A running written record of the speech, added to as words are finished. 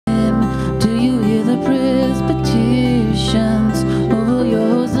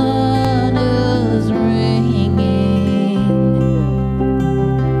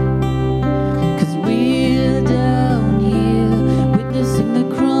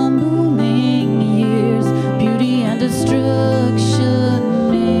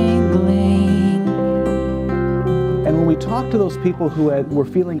destruction mingling. And when we talked to those people who were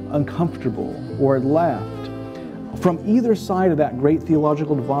feeling uncomfortable or had left, from either side of that great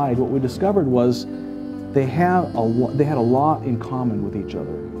theological divide, what we discovered was they had a lot in common with each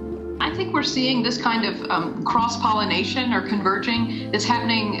other. I think we're seeing this kind of cross-pollination or converging that's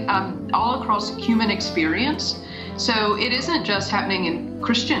happening all across human experience. So it isn't just happening in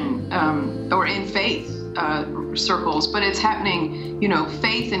Christian or in faith circles, but it's happening, you know,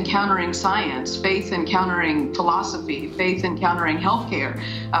 faith encountering science, faith encountering philosophy, faith encountering healthcare,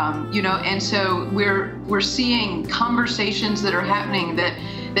 you know, and so we're seeing conversations that are happening that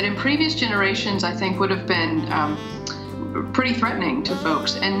in previous generations I think would have been pretty threatening to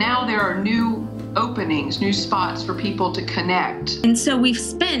folks, and now there are new openings, new spots for people to connect. And so we've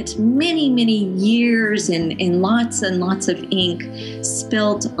spent many, many years and lots and lots of ink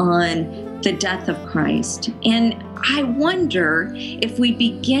spilt on the death of Christ. And I wonder if we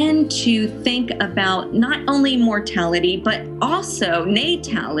begin to think about not only mortality, but also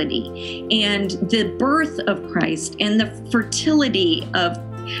natality and the birth of Christ and the fertility of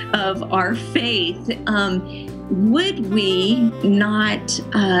our faith, would we not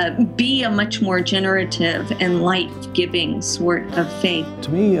be a much more generative and life-giving sort of faith?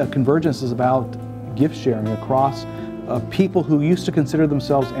 To me, convergence is about gift sharing across people who used to consider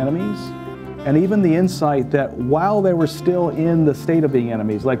themselves enemies, and even the insight that while they were still in the state of being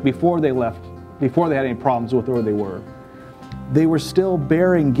enemies, like before they left, before they had any problems with where they were still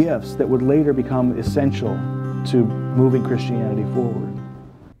bearing gifts that would later become essential to moving Christianity forward.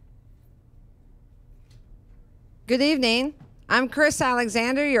 Good evening. I'm Chris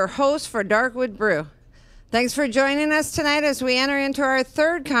Alexander, your host for Darkwood Brew. Thanks for joining us tonight as we enter into our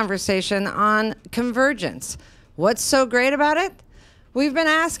third conversation on convergence. What's so great about it? We've been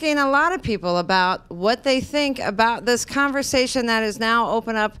asking a lot of people about what they think about this conversation that is now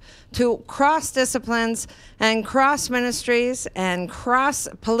open up to cross disciplines and cross ministries and cross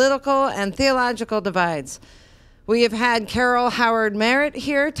political and theological divides. We have had Carol Howard Merritt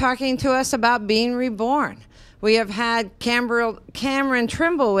here talking to us about being reborn. We have had Cameron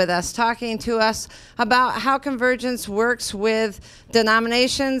Trimble with us talking to us about how convergence works with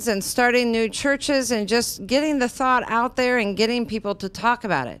denominations and starting new churches and just getting the thought out there and getting people to talk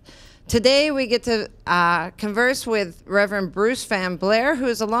about it. Today we get to converse with Reverend Bruce Van Blair, who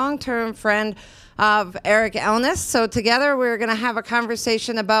is a long-term friend of Eric Elnes. So together we're going to have a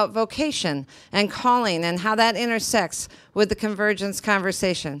conversation about vocation and calling and how that intersects with the convergence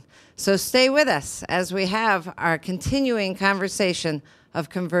conversation. So stay with us as we have our continuing conversation of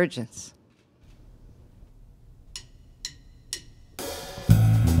convergence.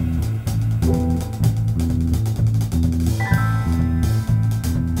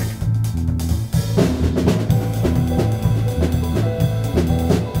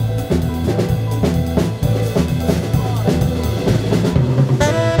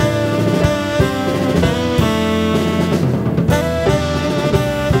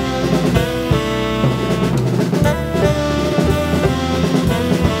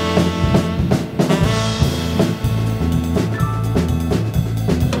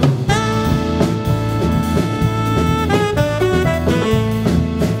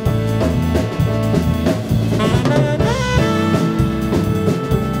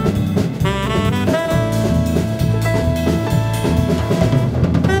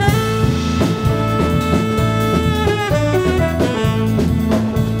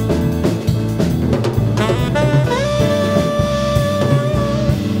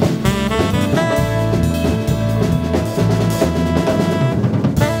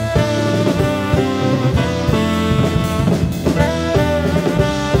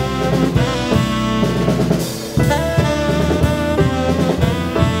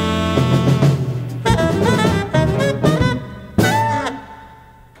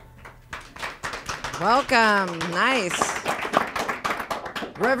 Welcome. Nice.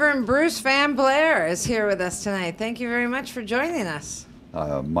 Reverend Bruce Van Blair is here with us tonight. Thank you very much for joining us.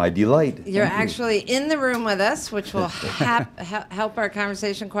 My delight. You're actually in the room with us, which will help our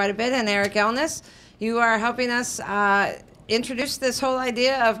conversation quite a bit. And Eric Elnes, you are helping us introduce this whole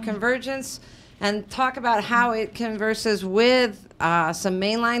idea of convergence and talk about how it converses with some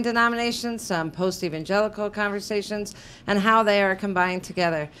mainline denominations, some post-evangelical conversations, and how they are combined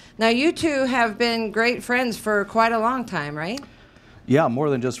together. Now, you two have been great friends for quite a long time, right? Yeah,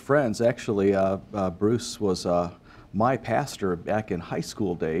 more than just friends. Actually, Bruce was my pastor back in high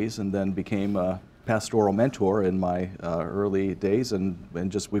school days, and then became a pastoral mentor in my early days,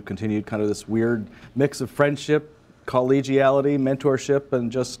 and just we've continued kind of this weird mix of friendship, collegiality, mentorship,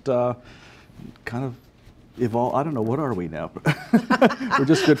 and just kind of evolve. I don't know, what are we now? We're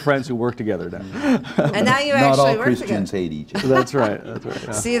just good friends who work together now. And now you Not actually all work Christians together. hate each other. That's right. That's right.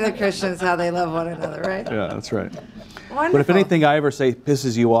 Yeah. See the Christians, how they love one another, right? Yeah, that's right. Wonderful. But if anything I ever say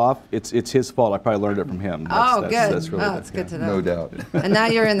pisses you off, it's his fault. I probably learned it from him. Oh, good. That's really Oh, it's good to know. No doubt. And now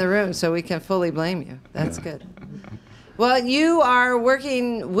you're in the room, so we can fully blame you. That's good. Well, you are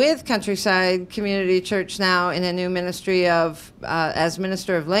working with Countryside Community Church now in a new ministry of, as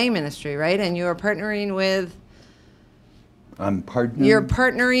minister of lay ministry, right? And you are partnering with. I'm partnering. You're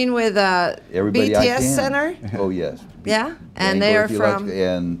partnering with everybody I BTS can. Center. Oh yes. Yeah, and they are from.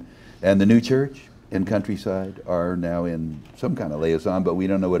 And the new church in Countryside are now in some kind of liaison, but we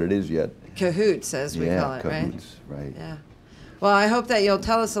don't know what it is yet. Cahoots, as we call it, cahoots, right? Yeah. Well, I hope that you'll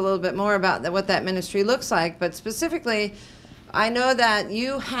tell us a little bit more about what that ministry looks like. But specifically, I know that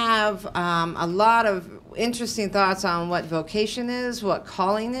you have a lot of interesting thoughts on what vocation is, what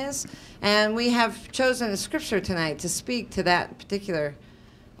calling is, and we have chosen a scripture tonight to speak to that particular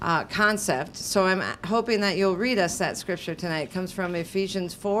concept. So I'm hoping that you'll read us that scripture tonight. It comes from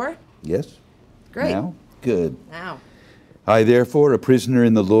Ephesians 4. Yes. Great. Now, good. Now. I, therefore, a prisoner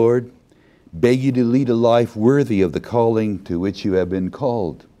in the Lord, beg you to lead a life worthy of the calling to which you have been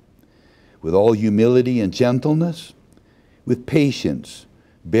called, with all humility and gentleness, with patience,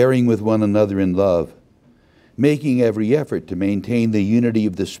 bearing with one another in love, making every effort to maintain the unity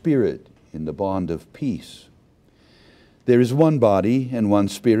of the Spirit in the bond of peace. There is one body and one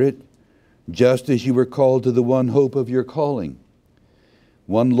Spirit, just as you were called to the one hope of your calling.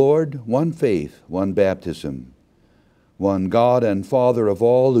 One Lord, one faith, one baptism, one God and Father of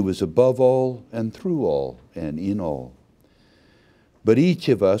all, who is above all and through all and in all. But each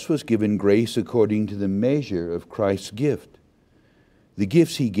of us was given grace according to the measure of Christ's gift. The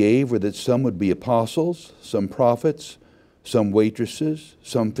gifts he gave were that some would be apostles, some prophets, some waitresses,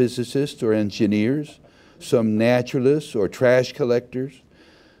 some physicists or engineers, some naturalists or trash collectors,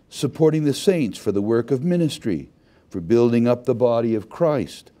 supporting the saints for the work of ministry, for building up the body of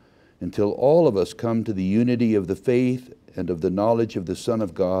Christ, until all of us come to the unity of the faith and of the knowledge of the Son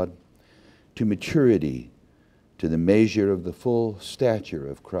of God, to maturity, to the measure of the full stature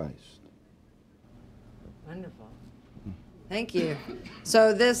of Christ. Wonderful. Thank you.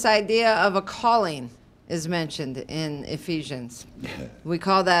 So this idea of a calling is mentioned in Ephesians. We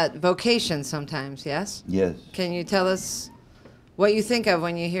call that vocation sometimes, yes? Yes. Can you tell us what you think of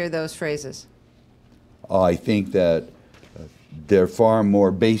when you hear those phrases? I think that they're far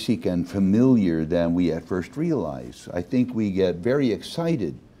more basic and familiar than we at first realize. I think we get very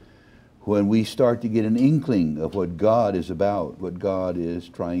excited when we start to get an inkling of what God is about, what God is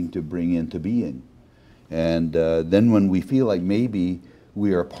trying to bring into being. And then when we feel like maybe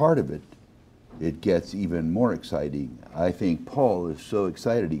we are part of it, it gets even more exciting. I think Paul is so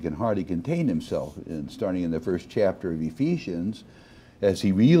excited he can hardly contain himself, starting in the first chapter of Ephesians, as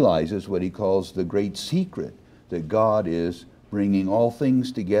he realizes what he calls the great secret, that God is bringing all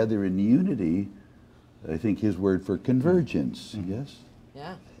things together in unity. I think his word for convergence, yes?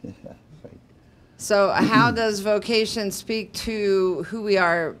 Yeah. Right. So how does vocation speak to who we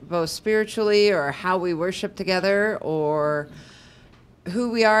are both spiritually, or how we worship together, or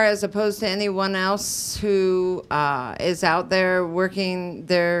who we are as opposed to anyone else who is out there working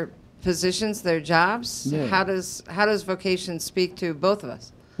their positions, their jobs? Yeah. How does vocation speak to both of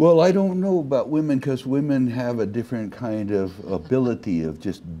us? Well, I don't know about women, because women have a different kind of ability of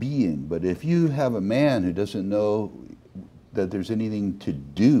just being. But if you have a man who doesn't know that there's anything to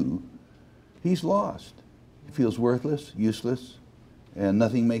do, he's lost. He feels worthless, useless, and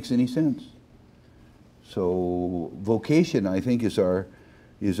nothing makes any sense. So vocation, I think, is our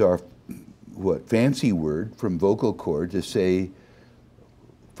fancy word from vocal cord to say,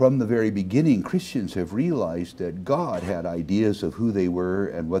 from the very beginning, Christians have realized that God had ideas of who they were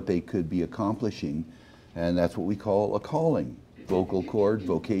and what they could be accomplishing, and that's what we call a calling. Vocal cord,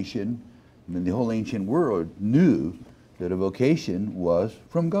 vocation. I mean, the whole ancient world knew that a vocation was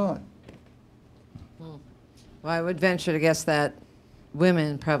from God. Well, I would venture to guess that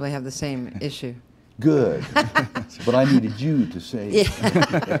women probably have the same issue. Good. But I needed you to say it.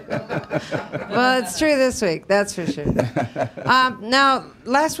 Yeah. Well, it's true this week, that's for sure. Now,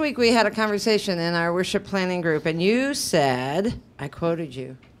 last week we had a conversation in our worship planning group, and you said, I quoted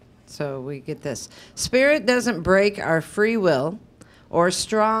you, so we get this: Spirit doesn't break our free will or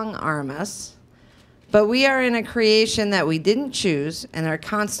strong arm us, but we are in a creation that we didn't choose and are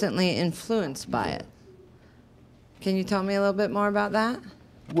constantly influenced by it. Can you tell me a little bit more about that?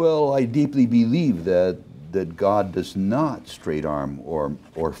 Well, I deeply believe that God does not straight arm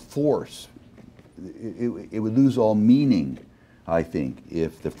or force. It would lose all meaning, I think,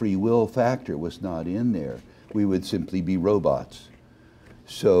 if the free will factor was not in there. we would simply be robots.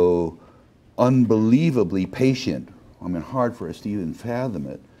 So unbelievably patient, I mean, hard for us to even fathom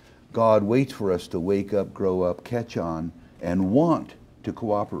it. God waits for us to wake up, grow up, catch on, and want to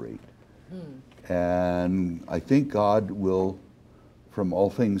cooperate. And I think God will, from all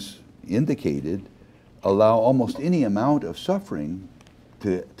things indicated, allow almost any amount of suffering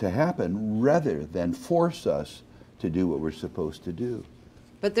to happen rather than force us to do what we're supposed to do.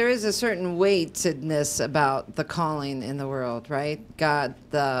 But there is a certain weightedness about the calling in the world, right? God,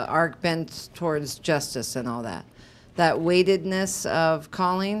 the arc bent towards justice and all that. That weightedness of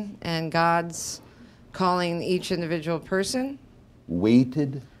calling and God's calling each individual person.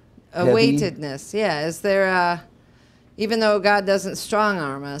 Weighted? A heavy? weightedness, yeah. Is there a, even though God doesn't strong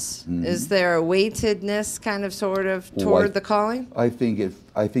arm us, is there a weightedness kind of sort of toward the calling? I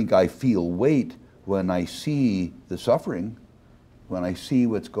think I feel weight when I see the suffering, when I see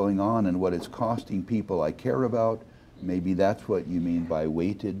what's going on and what it's costing people I care about. Maybe that's what you mean by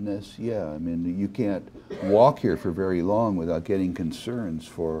weightedness. Yeah, I mean, you can't walk here for very long without getting concerns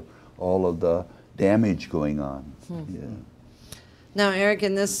for all of the damage going on. Yeah. Now, Eric,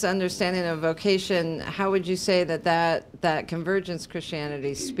 in this understanding of vocation, how would you say that convergence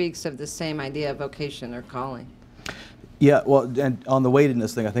Christianity speaks of the same idea of vocation or calling? Yeah, well, and on the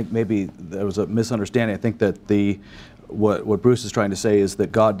weightedness thing, I think maybe there was a misunderstanding. I think that what Bruce is trying to say is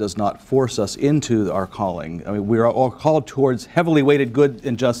that God does not force us into our calling. I mean, we are all called towards heavily weighted good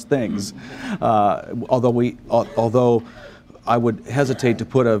and just things. Although I would hesitate to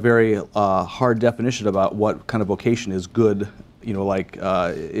put a very hard definition about what kind of vocation is good. You know, like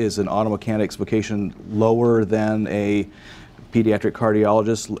is an auto mechanic's vocation lower than a pediatric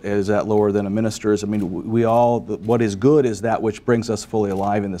cardiologist? Is that lower than a minister's? I mean, what is good is that which brings us fully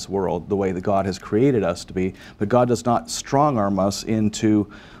alive in this world, the way that God has created us to be. But God does not strong arm us into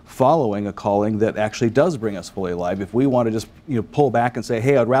following a calling that actually does bring us fully alive. If we want to just pull back and say,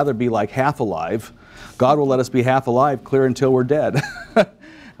 hey, I'd rather be like half alive, God will let us be half alive clear until we're dead.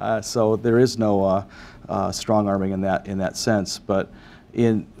 So there is no strong arming in that sense. But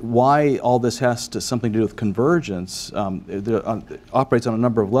in why all this has something to do with convergence, it operates on a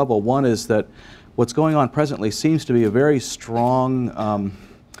number of levels. One is that what's going on presently seems to be a very strong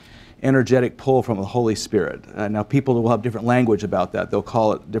energetic pull from the Holy Spirit. Now people will have different language about that. They'll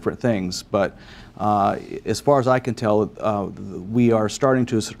call it different things, but as far as I can tell, we are starting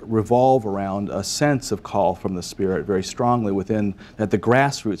to revolve around a sense of call from the Spirit very strongly within at the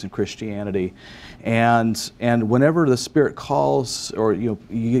grassroots in Christianity. And whenever the Spirit calls, or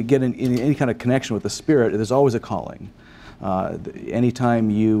you get in any kind of connection with the Spirit, there's always a calling.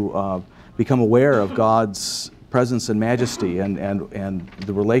 Anytime you become aware of God's presence and majesty and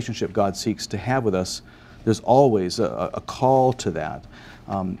the relationship God seeks to have with us, there's always a call to that.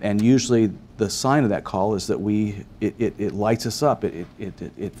 And usually the sign of that call is that it lights us up.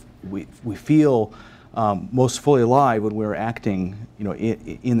 We feel most fully alive when we're acting,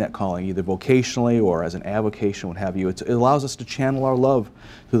 in that calling, either vocationally or as an avocation, what have you. It allows us to channel our love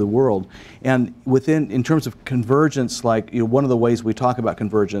through the world. And in terms of convergence, like one of the ways we talk about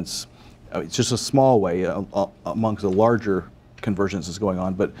convergence, it's just a small way amongst the larger convergences going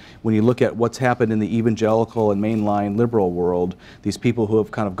on, but when you look at what's happened in the evangelical and mainline liberal world, these people who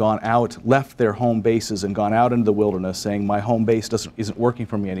have kind of gone out, left their home bases and gone out into the wilderness saying, my home base isn't working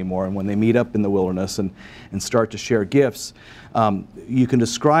for me anymore, and when they meet up in the wilderness and start to share gifts, you can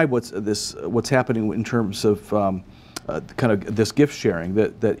describe what's happening in terms of kind of this gift sharing,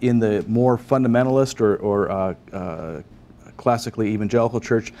 that in the more fundamentalist or classically evangelical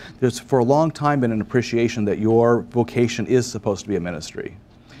church, there's for a long time been an appreciation that your vocation is supposed to be a ministry.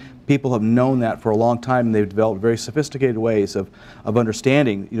 People have known that for a long time, and they've developed very sophisticated ways of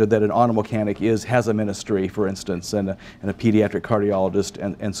understanding that an auto mechanic has a ministry, for instance, and a pediatric cardiologist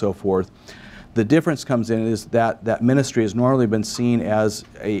and so forth. The difference comes in is that ministry has normally been seen as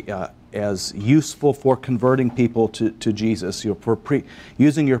as useful for converting people to Jesus, for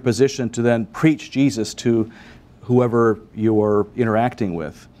using your position to then preach Jesus to whoever you're interacting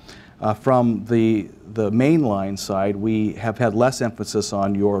with. From the mainline side, we have had less emphasis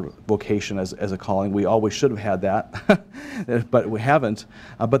on your vocation as a calling. We always should have had that, but we haven't.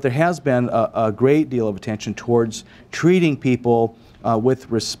 But there has been a great deal of attention towards treating people with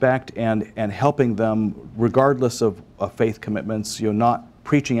respect and helping them regardless of faith commitments, not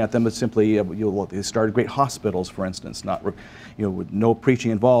preaching at them, but simply they started great hospitals, for instance, not with no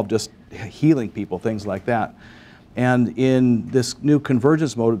preaching involved, just healing people, things like that. And in this new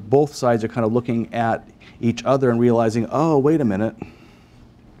convergence mode, both sides are kind of looking at each other and realizing, oh, wait a minute.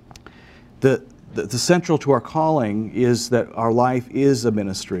 The central to our calling is that our life is a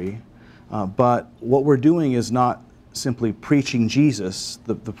ministry. But what we're doing is not simply preaching Jesus.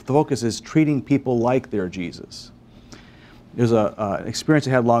 The focus is treating people like they're Jesus. There's an experience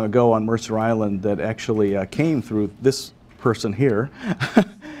I had long ago on Mercer Island that actually came through this person here.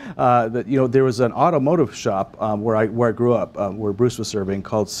 That there was an automotive shop where I grew up, where Bruce was serving,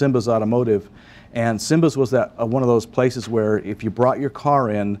 called Simba's Automotive, and Simba's was one of those places where if you brought your car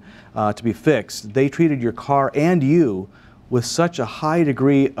in to be fixed, they treated your car and you with such a high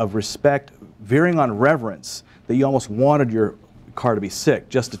degree of respect, veering on reverence, that you almost wanted your car to be sick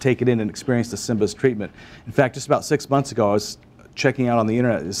just to take it in and experience the Simba's treatment. In fact, just about 6 months ago, I was checking out on the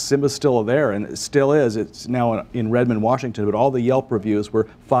internet. Is Simba still there? And it still is. It's now in Redmond, Washington, but all the Yelp reviews were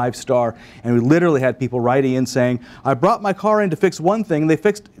 5-star. And we literally had people writing in saying, I brought my car in to fix one thing, and they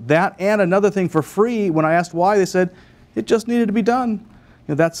fixed that and another thing for free. When I asked why, they said, it just needed to be done.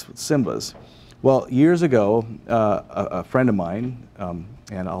 That's Simba's. Well, years ago, a friend of mine,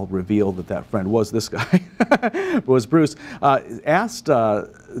 and I'll reveal that friend was this guy, was Bruce, asked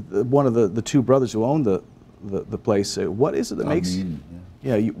one of the two brothers who owned the place, what is it that makes,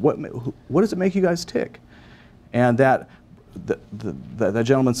 what does it make you guys tick? And that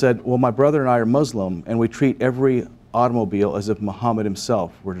gentleman said, well, my brother and I are Muslim, and we treat every automobile as if Muhammad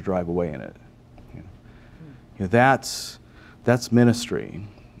himself were to drive away in it. That's ministry.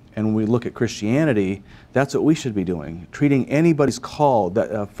 And when we look at Christianity, that's what we should be doing, treating anybody's call,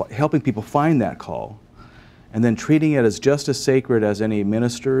 helping people find that call, and then treating it as just as sacred as any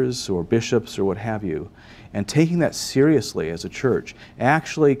ministers or bishops or what have you, and taking that seriously as a church,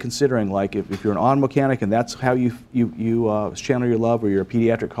 actually considering, like, if you're an auto mechanic and that's how you channel your love, or you're a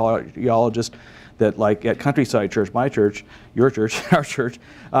pediatric cardiologist, that, like at Countryside Church, my church, your church, our church,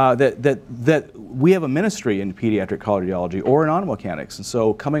 that we have a ministry in pediatric cardiology or in auto mechanics. And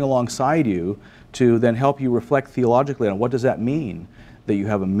so coming alongside you to then help you reflect theologically on what does that mean that you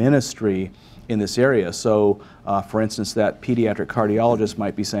have a ministry in this area. So for instance, that pediatric cardiologist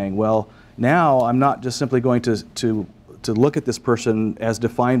might be saying, well, now I'm not just simply going to look at this person as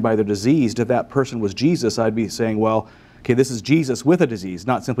defined by their disease. If that person was Jesus, I'd be saying, well, okay, this is Jesus with a disease,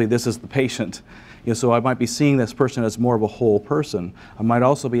 not simply this is the patient. So I might be seeing this person as more of a whole person. I might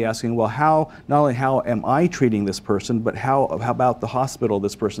also be asking, well, not only how am I treating this person, but how about the hospital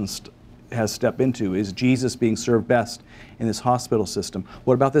this person has stepped into? Is Jesus being served best in this hospital system?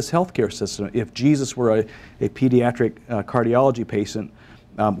 What about this healthcare system? If Jesus were a pediatric cardiology patient,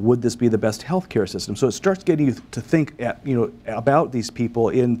 would this be the best healthcare system? So it starts getting you to think about these people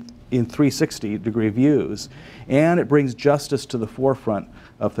in 360-degree views, and it brings justice to the forefront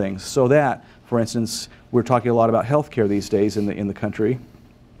of things. So that, for instance, we're talking a lot about healthcare these days in the country.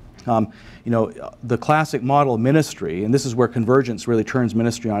 The classic model of ministry, and this is where Convergence really turns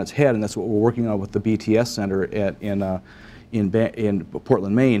ministry on its head, and that's what we're working on with the BTS Center in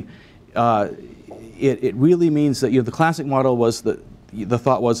Portland, Maine. It really means that the classic model was that the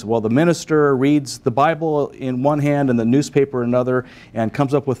thought was, well, the minister reads the Bible in one hand and the newspaper in another, and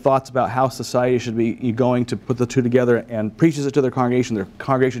comes up with thoughts about how society should be going to put the two together, and preaches it to their congregation. Their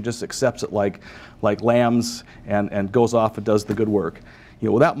congregation just accepts it like lambs and goes off and does the good work.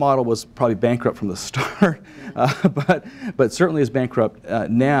 Well, that model was probably bankrupt from the start, but certainly is bankrupt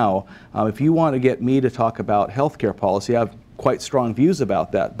now. If you want to get me to talk about healthcare policy, I have quite strong views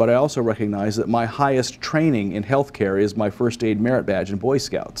about that, but I also recognize that my highest training in healthcare is my first aid merit badge in Boy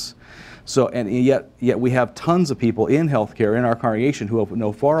Scouts. So, and yet we have tons of people in healthcare in our congregation who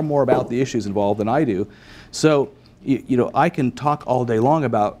know far more about the issues involved than I do. So, I can talk all day long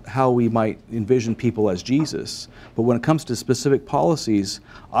about how we might envision people as Jesus, but when it comes to specific policies,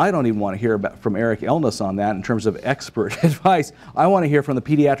 I don't even want to hear from Eric Elness on that in terms of expert advice. I want to hear from the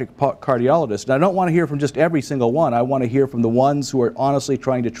pediatric cardiologist, and I don't want to hear from just every single one. I want to hear from the ones who are honestly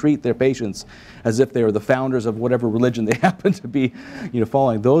trying to treat their patients as if they were the founders of whatever religion they happen to be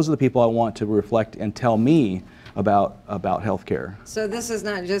following. Those are the people I want to reflect and tell me about healthcare. So this is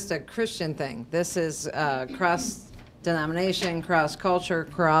not just a Christian thing. This is cross-denomination, cross-culture,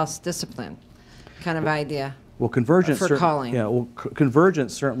 cross-discipline kind of idea. Well, convergence for calling. Yeah, well,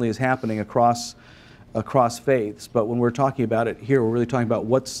 convergence certainly is happening across faiths, but when we're talking about it here, we're really talking about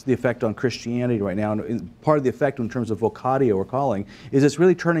what's the effect on Christianity right now. And part of the effect in terms of vocatio or calling is it's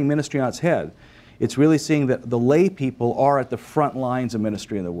really turning ministry on its head. It's really seeing that the lay people are at the front lines of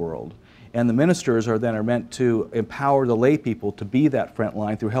ministry in the world. And the ministers are meant to empower the lay people to be that front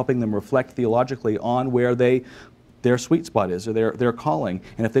line through helping them reflect theologically on where their sweet spot is, or their calling.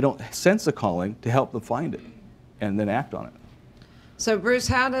 And if they don't sense a calling, to help them find it and then act on it. So Bruce,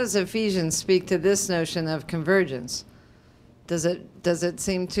 how does Ephesians speak to this notion of convergence? Does it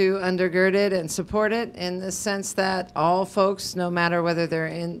seem to undergird it and support it in the sense that all folks, no matter whether they're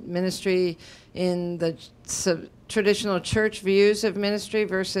in ministry in the traditional church views of ministry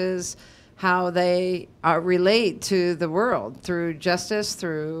versus how they relate to the world through justice,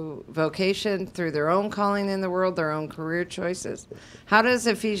 through vocation, through their own calling in the world, their own career choices? How does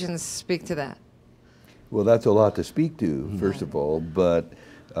Ephesians speak to that? Well, that's a lot to speak to, first of all, but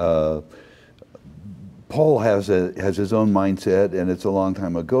Paul has his own mindset, and it's a long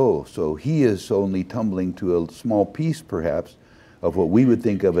time ago, so he is only tumbling to a small piece, perhaps, of what we would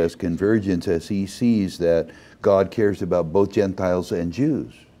think of as convergence, as he sees that God cares about both Gentiles and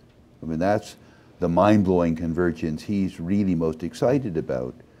Jews. I mean, that's the mind-blowing convergence he's really most excited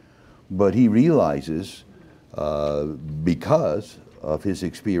about. But he realizes, because of his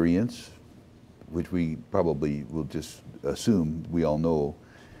experience, which we probably will just assume we all know,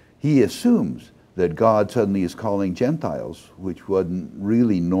 he assumes that God suddenly is calling Gentiles, which wouldn't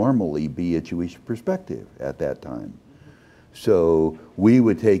really normally be a Jewish perspective at that time. So we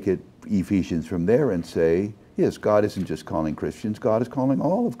would take it, Ephesians, from there and say, yes, God isn't just calling Christians, God is calling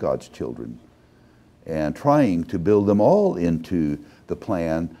all of God's children and trying to build them all into the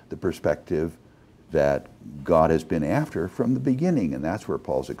plan, the perspective that God has been after from the beginning. And that's where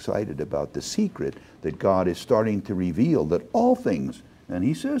Paul's excited about the secret that God is starting to reveal, that all things, and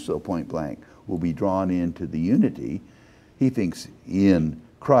he says so point blank, will be drawn into the unity. He thinks in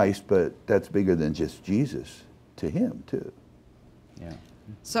Christ, but that's bigger than just Jesus to him too. Yeah.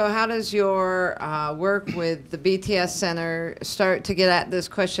 So how does your work with the BTS Center start to get at this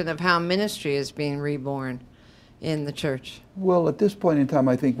question of how ministry is being reborn in the church? Well, at this point in time,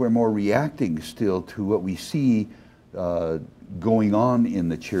 I think we're more reacting still to what we see going on in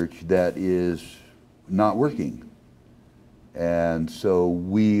the church that is not working. And so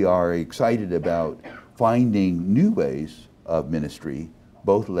we are excited about finding new ways of ministry,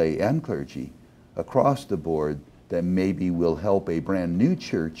 both lay and clergy, across the board that maybe will help a brand new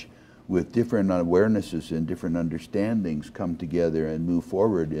church with different awarenesses and different understandings come together and move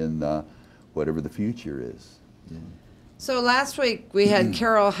forward in whatever the future is. Yeah. So last week we had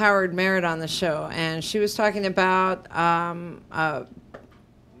Carol Howard Merritt on the show, and she was talking about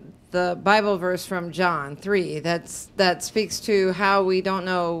the Bible verse from John 3 that speaks to how we don't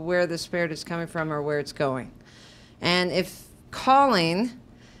know where the Spirit is coming from or where it's going. And if calling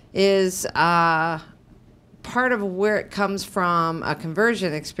is part of where it comes from a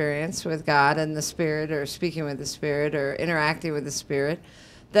conversion experience with God and the Spirit, or speaking with the Spirit, or interacting with the Spirit,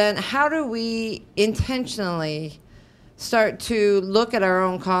 then how do we intentionally start to look at our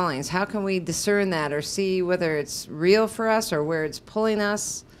own callings? How can we discern that or see whether it's real for us or where it's pulling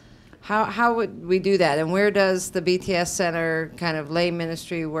us? How would we do that? And where does the BTS Center kind of lay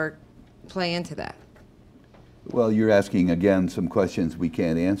ministry work play into that? Well, you're asking, again, some questions we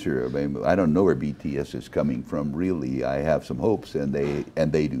can't answer. I mean, I don't know where BTS is coming from, really. I have some hopes, and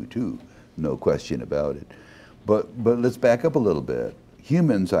they do too, no question about it. But let's back up a little bit.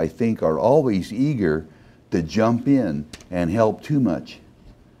 Humans, I think, are always eager to jump in and help too much.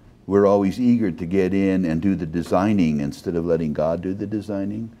 We're always eager to get in and do the designing instead of letting God do the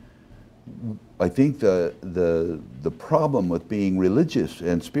designing. I think the problem with being religious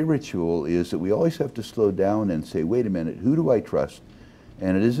and spiritual is that we always have to slow down and say, wait a minute, who do I trust?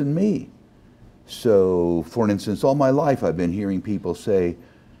 And it isn't me. So, for instance, all my life I've been hearing people say,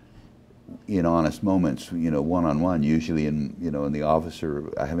 in honest moments, one-on-one, usually in the office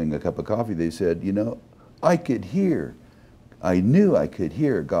or having a cup of coffee, they said, I knew I could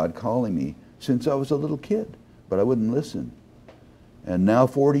hear God calling me since I was a little kid, but I wouldn't listen. And now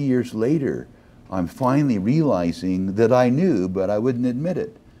 40 years later, I'm finally realizing that I knew, but I wouldn't admit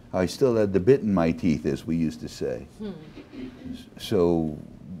it. I still had the bit in my teeth, as we used to say. So,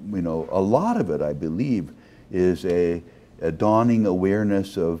 a lot of it, I believe, is a dawning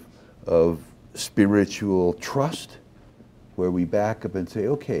awareness of spiritual trust, where we back up and say,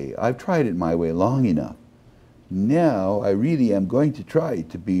 okay, I've tried it my way long enough. Now I really am going to try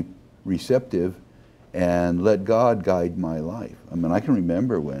to be receptive and let God guide my life. I mean, I can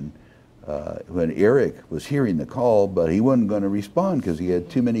remember when Eric was hearing the call, but he wasn't going to respond because he had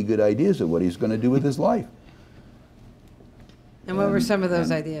too many good ideas of what he's going to do with his life. And what were some of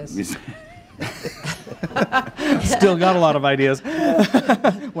those ideas? Still got a lot of ideas.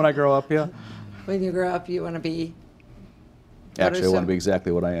 When I grow up, yeah. When you grow up, you want to be? Actually, I want to be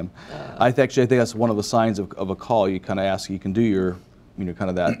exactly what I am. I think that's one of the signs of a call. You kind of ask, you can do your, kind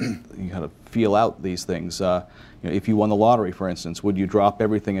of that, you kind of feel out these things. If you won the lottery, for instance, would you drop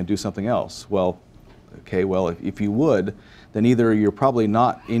everything and do something else? Well, Okay, well, if you would, then either you're probably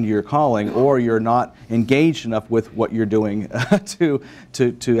not into your calling, or you're not engaged enough with what you're doing to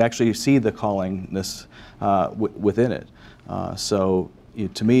actually see the callingness within it.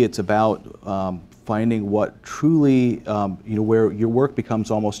 To me, it's about finding what truly, where your work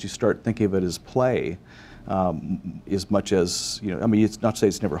becomes almost, you start thinking of it as play, as much as, I mean, it's not to say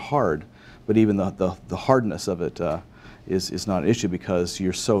it's never hard, but even the hardness of it is not an issue, because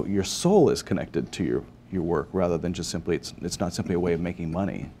your soul is connected to your work, rather than just simply, it's not simply a way of making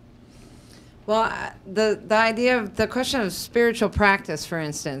money. Well, the question of spiritual practice, for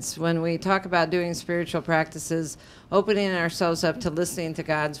instance, when we talk about doing spiritual practices, opening ourselves up to listening to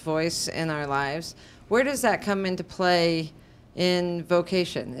God's voice in our lives, where does that come into play in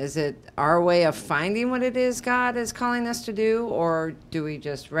vocation? Is it our way of finding what it is God is calling us to do, or do we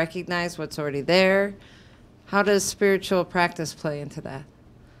just recognize what's already there? How does spiritual practice play into that?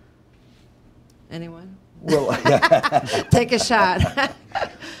 Anyone? Well, take a shot.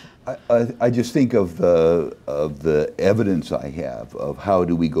 I just think of the evidence I have of how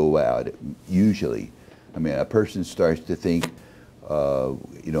do we go out. Usually, I mean, a person starts to think,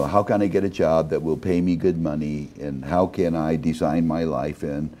 how can I get a job that will pay me good money, and how can I design my life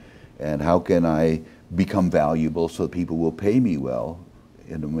in, and how can I become valuable so people will pay me well,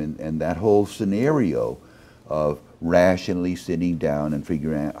 and that whole scenario of rationally sitting down and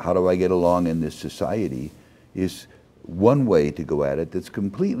figuring out how do I get along in this society is one way to go at it that's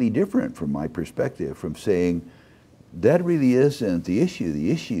completely different from my perspective, from saying that really isn't the issue.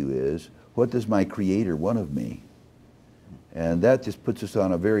 The issue is, what does my Creator want of me? And that just puts us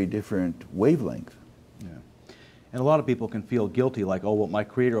on a very different wavelength. Yeah. And a lot of people can feel guilty, like, oh, what my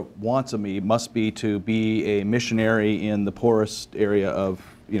Creator wants of me must be to be a missionary in the poorest area of,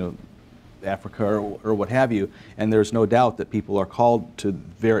 Africa or what have you. And there's no doubt that people are called to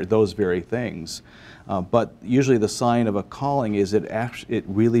those very things. But usually the sign of a calling is it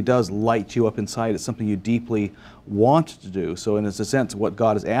really does light you up inside. It's something you deeply want to do. So in a sense, what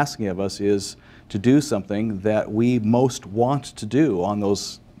God is asking of us is to do something that we most want to do on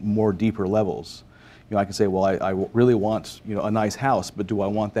those more deeper levels. I can say, well, I really want a nice house, but do I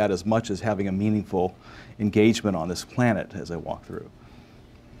want that as much as having a meaningful engagement on this planet as I walk through?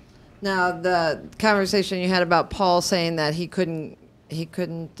 Now, the conversation you had about Paul saying that he couldn't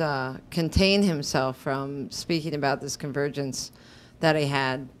contain himself from speaking about this convergence that he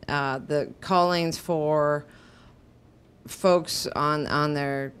had. The callings for folks on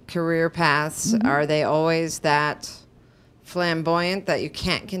their career paths, are they always that flamboyant that you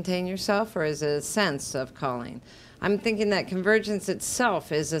can't contain yourself, or is it a sense of calling? I'm thinking that convergence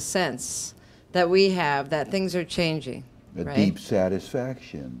itself is a sense that we have that things are changing. A right? deep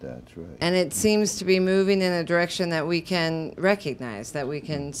satisfaction, that's right. And it seems to be moving in a direction that we can recognize, that we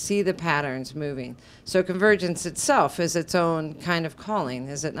can see the patterns moving. So convergence itself is its own kind of calling,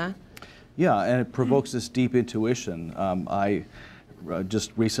 is it not? Yeah, and it provokes this deep intuition. I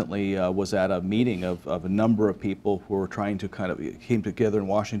just recently was at a meeting of a number of people who were trying to came together in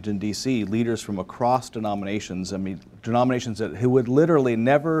Washington, D.C., leaders from across denominations. I mean, denominations who would literally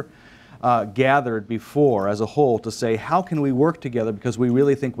never gathered before as a whole to say, how can we work together, because we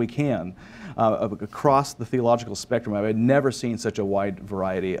really think we can, across the theological spectrum. I had never seen such a wide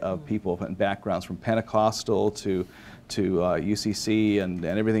variety of people and backgrounds, from Pentecostal to UCC and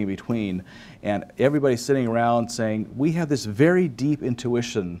everything in between. And everybody sitting around saying, we have this very deep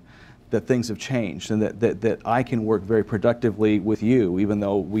intuition that things have changed, and that I can work very productively with you, even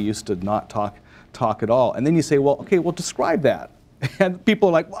though we used to not talk at all. And then you say, well, okay, well, describe that. And people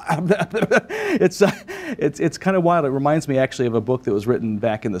are like, it's kind of wild. It reminds me actually of a book that was written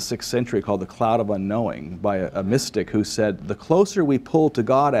back in the 6th century called The Cloud of Unknowing, by a mystic who said, the closer we pull to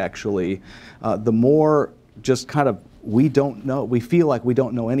God, actually, the more just kind of we feel like we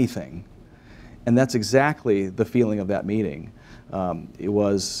don't know anything. And that's exactly the feeling of that meeting.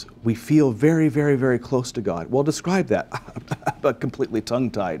 We feel very, very, very close to God. Well, describe that. But completely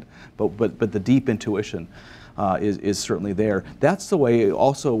tongue-tied, but the deep intuition is certainly there. That's the way it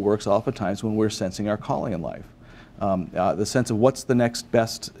also works oftentimes when we're sensing our calling in life. The sense of what's the next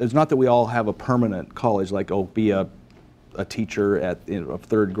best. It's not that we all have a permanent college, like, oh, be a teacher of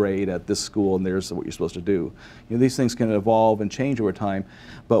 3rd grade at this school, and there's what you're supposed to do. These things can evolve and change over time,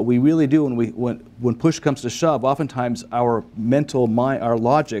 but we really do. When push comes to shove, oftentimes our mental mind, our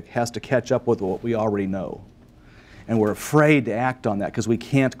logic has to catch up with what we already know, and we're afraid to act on that because we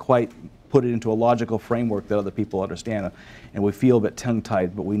can't quite put it into a logical framework that other people understand, and we feel a bit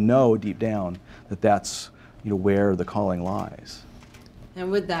tongue-tied, but we know deep down that that's where the calling lies.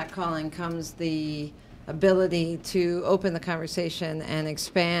 And with that calling comes the ability to open the conversation and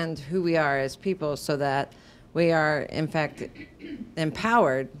expand who we are as people so that we are, in fact,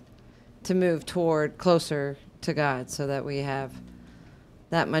 empowered to move toward closer to God, so that we have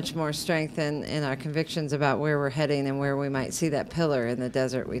that much more strength in our convictions about where we're heading and where we might see that pillar in the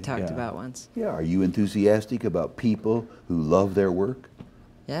desert we talked about once. Yeah, are you enthusiastic about people who love their work?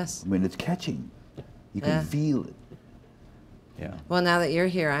 Yes. I mean, it's catching. You can feel it. Yeah. Well, now that you're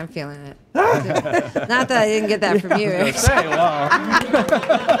here, I'm feeling it. Not that I didn't get that from you, Eric.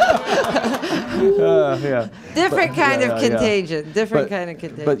 Different kind of contagion. Different kind of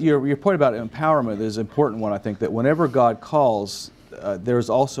contagion. But your point about empowerment is an important one, I think, that whenever God calls, there's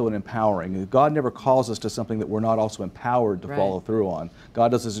also an empowering. God never calls us to something that we're not also empowered to follow through on. God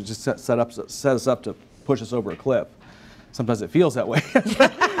doesn't just set us up to push us over a cliff. Sometimes it feels that way.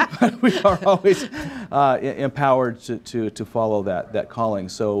 But we are always empowered to follow that calling.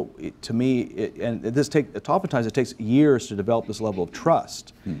 So to me, oftentimes it takes years to develop this level of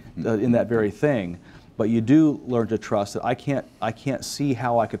trust in that very thing. But you do learn to trust that I can't see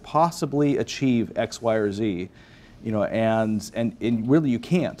how I could possibly achieve X, Y, or Z, and really you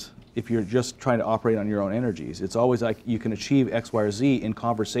can't if you're just trying to operate on your own energies. It's always like you can achieve X, Y, or Z in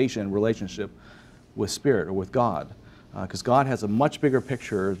conversation, relationship with Spirit or with God. Because God has a much bigger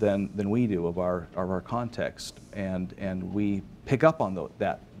picture than we do of our context, and we pick up on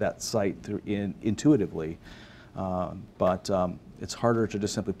that sight intuitively. But it's harder to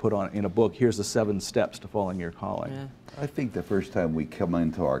just simply put on in a book, here's the 7 steps to following your calling. Yeah. I think the first time we come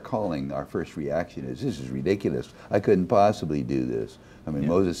into our calling, our first reaction is, this is ridiculous. I couldn't possibly do this. I mean,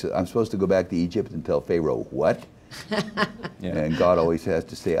 Moses said, I'm supposed to go back to Egypt and tell Pharaoh, what? And God always has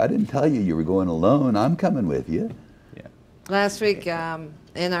to say, I didn't tell you you were going alone. I'm coming with you. Last week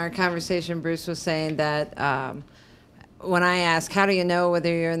in our conversation, Bruce was saying that when I asked, how do you know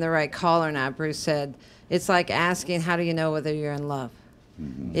whether you're in the right call or not, Bruce said, it's like asking, how do you know whether you're in love?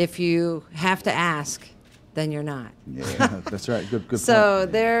 Mm-hmm. If you have to ask, then you're not. Yeah, that's right. Good so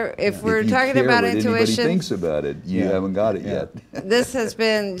point. If we're talking about intuition, anybody thinks about it, you haven't got it yet. This has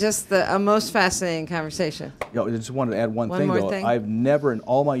been just a most fascinating conversation. I just wanted to add one thing, though. I've never, in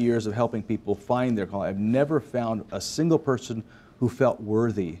all my years of helping people find their calling, I've never found a single person who felt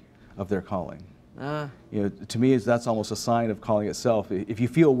worthy of their calling. To me, that's almost a sign of calling itself. If you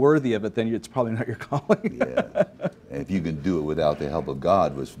feel worthy of it, then it's probably not your calling. And if you can do it without the help of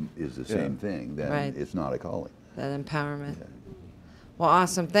God, is the same thing, then it's not a calling. That empowerment. Well,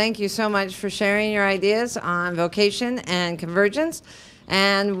 awesome. Thank you so much for sharing your ideas on vocation and convergence.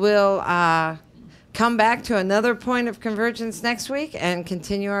 And we'll come back to another point of convergence next week and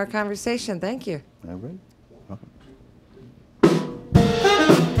continue our conversation. Thank you. All right.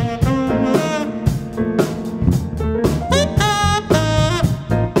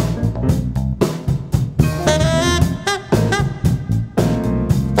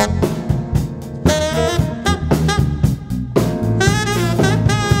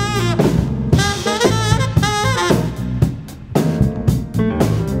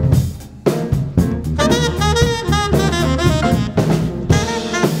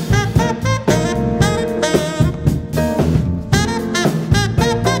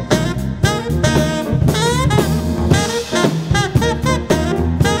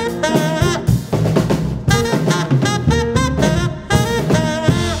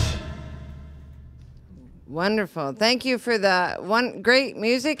 Wonderful. Thank you for the great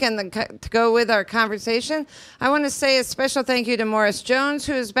music and to go with our conversation. I want to say a special thank you to Morris Jones,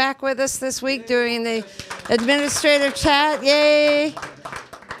 who is back with us this week doing the administrative chat. Yay!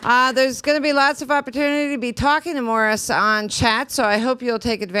 There's going to be lots of opportunity to be talking to Morris on chat, so I hope you'll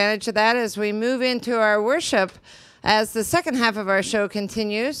take advantage of that as we move into our worship as the second half of our show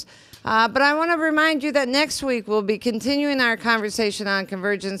continues. But I want to remind you that next week we'll be continuing our conversation on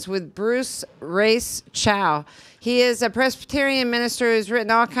convergence with Bruce Race Chow. He is a Presbyterian minister who's written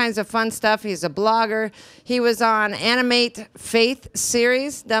all kinds of fun stuff. He's a blogger. He was on Animate Faith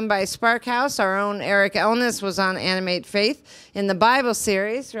series done by Spark House. Our own Eric Elnes was on Animate Faith in the Bible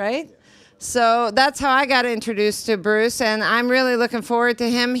series, right? So that's how I got introduced to Bruce, and I'm really looking forward to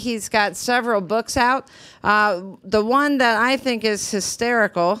him. He's got several books out. The one that I think is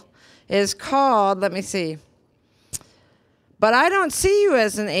hysterical is called, let me see, But I Don't See You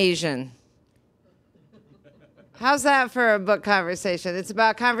as an Asian. How's that for a book conversation? It's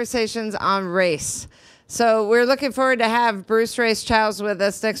about conversations on race. So we're looking forward to have Bruce Race Childs with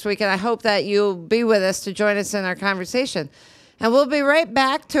us next week, and I hope that you'll be with us to join us in our conversation. And we'll be right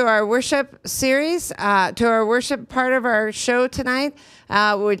back to our worship series, to our worship part of our show tonight,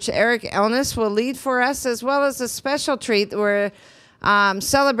 which Eric Elnes will lead for us, as well as a special treat. We're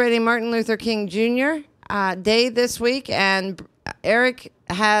celebrating Martin Luther King Jr. day this week, and Eric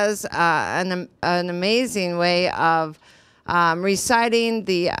has an amazing way of reciting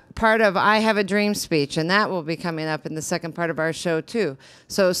the part of I Have a Dream speech, and that will be coming up in the second part of our show too.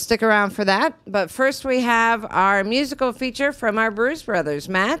 So stick around for that. But first we have our musical feature from our Bruce Brothers.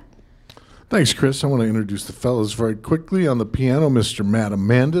 Matt? Thanks, Chris. I want to introduce the fellas very quickly. On the piano, Mr. Matt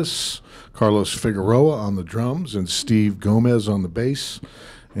Amandus, Carlos Figueroa on the drums, and Steve Gomez on the bass.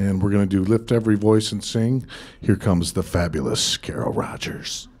 And we're going to do Lift Every Voice and Sing. Here comes the fabulous Carol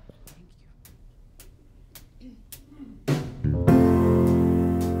Rogers.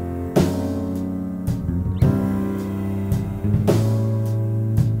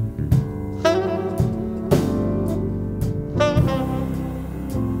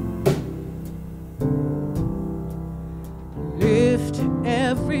 Lift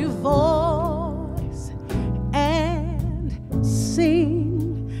every voice and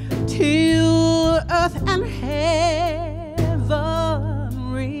sing till earth and heaven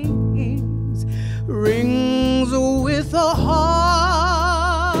rings with the harmonies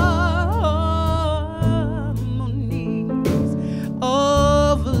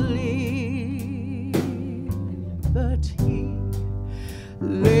of liberty.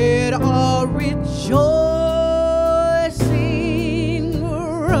 Let all rejoice.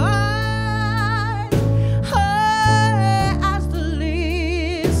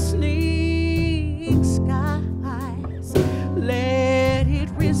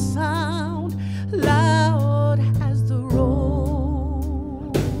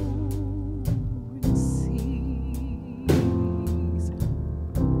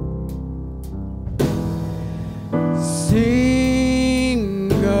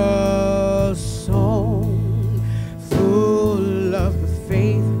 Sing a song full of the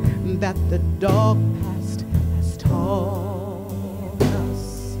faith that the dark past has taught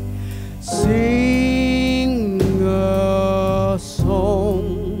us. Sing a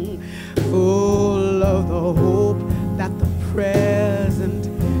song full of the hope that the present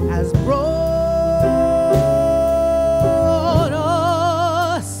has brought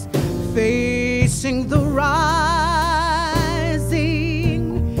us. Facing the rising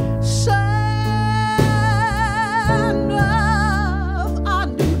sun of our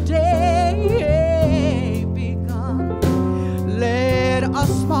new day begun. Let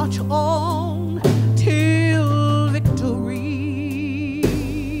us march on till victory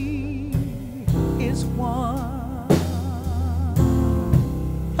is won.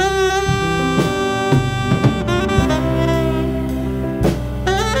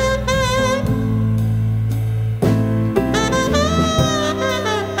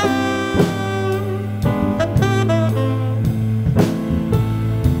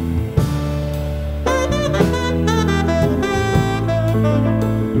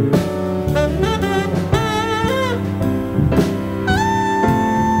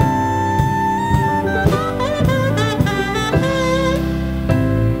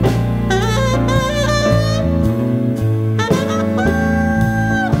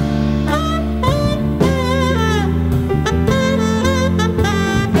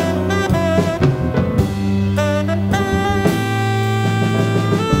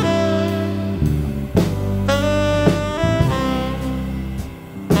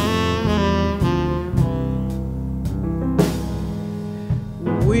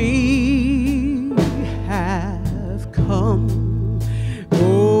 We have come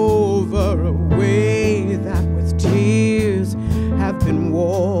over a way that with tears have been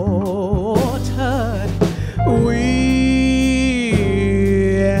watered. We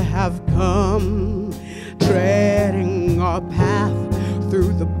have come treading our path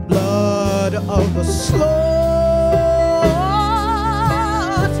through the blood of the slaughtered,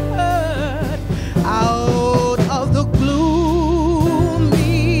 out of the gloomy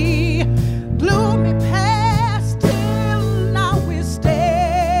past till now we stand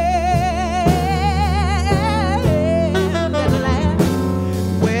at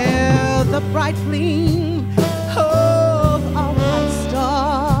last where the bright gleam of our white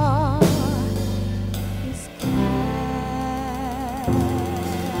star is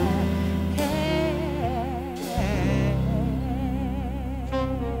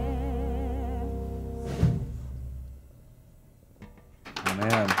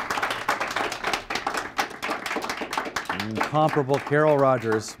Man. Incomparable Carol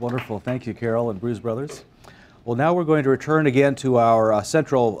Rogers. Wonderful. Thank you, Carol and Bruce Brothers. Well, now we're going to return again to our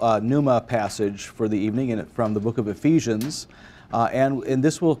central pneuma passage for the evening from the book of Ephesians. And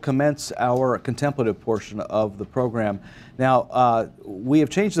this will commence our contemplative portion of the program. Now, we have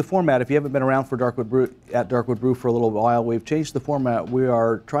changed the format. If you haven't been around for Darkwood Brew for a little while, we've changed the format. We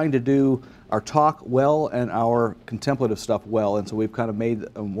are trying to do talk well and our contemplative stuff well, and so we've kind of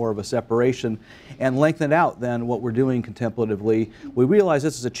made more of a separation and lengthened out than what we're doing contemplatively. We realize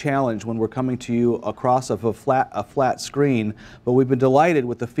this is a challenge when we're coming to you across of a flat screen, but we've been delighted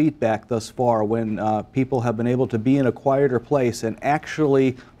with the feedback thus far when people have been able to be in a quieter place and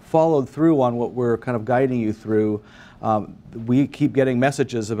actually followed through on what we're kind of guiding you through. We keep getting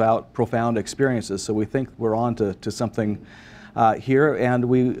messages about profound experiences, so we think we're on to something here, and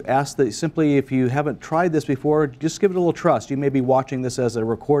we ask that simply, if you haven't tried this before, just give it a little trust. You may be watching this as a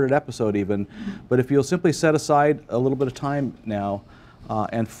recorded episode even, but if you'll simply set aside a little bit of time now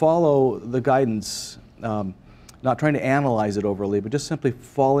and follow the guidance, not trying to analyze it overly, but just simply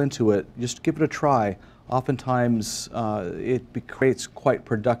fall into it, just give it a try. Oftentimes it creates quite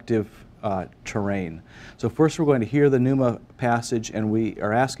productive terrain. So first we're going to hear the Pneuma passage, and we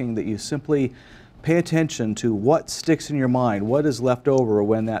are asking that you simply pay attention to what sticks in your mind, what is left over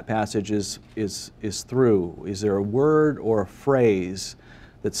when that passage is through. Is there a word or a phrase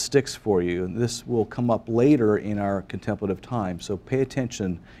that sticks for you? And this will come up later in our contemplative time, so pay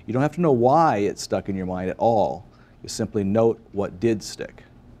attention. You don't have to know why it stuck in your mind at all. You simply note what did stick.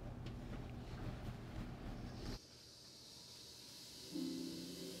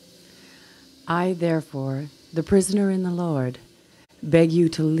 I, therefore, the prisoner in the Lord, beg you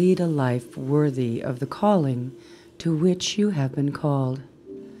to lead a life worthy of the calling to which you have been called,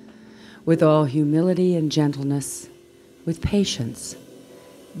 with all humility and gentleness, with patience,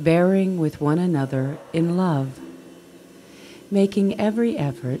 bearing with one another in love, making every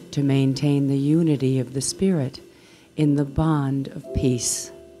effort to maintain the unity of the Spirit in the bond of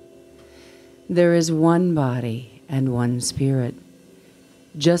peace. There is one body and one Spirit,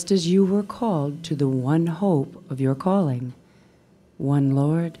 just as you were called to the one hope of your calling, one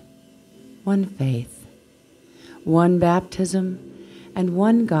Lord, one faith, one baptism, and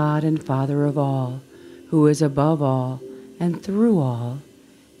one God and Father of all, who is above all, and through all,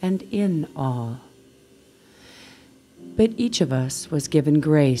 and in all. But each of us was given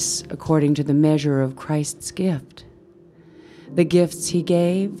grace according to the measure of Christ's gift. The gifts he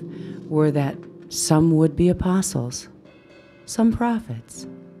gave were that some would be apostles, some prophets,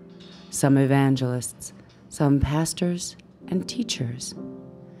 some evangelists, some pastors and teachers,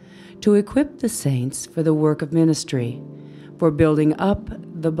 to equip the saints for the work of ministry, for building up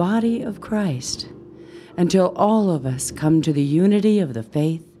the body of Christ, until all of us come to the unity of the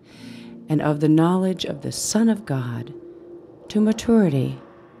faith and of the knowledge of the Son of God, to maturity,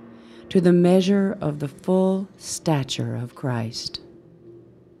 to the measure of the full stature of Christ.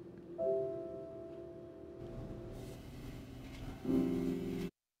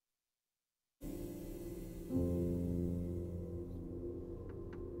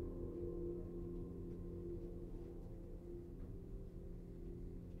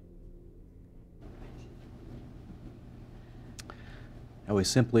 And we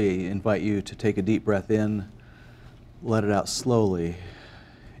simply invite you to take a deep breath in, let it out slowly.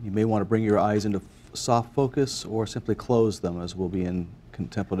 You may want to bring your eyes into soft focus or simply close them, as we'll be in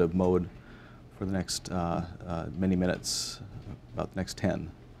contemplative mode for the next many minutes, about the next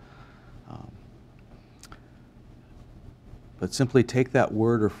 10. But simply take that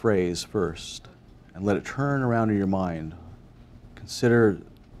word or phrase first and let it turn around in your mind. Consider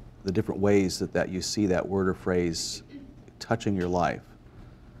the different ways that you see that word or phrase touching your life.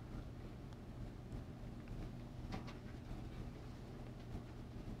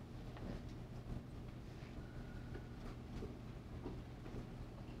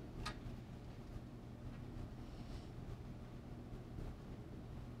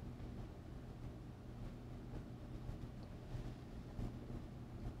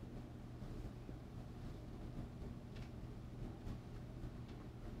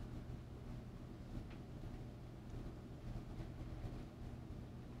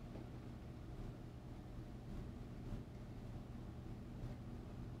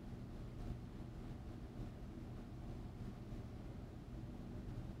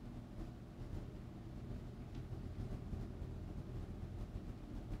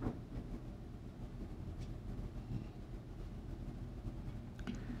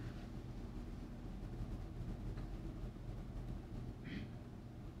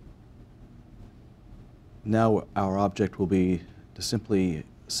 Now our object will be to simply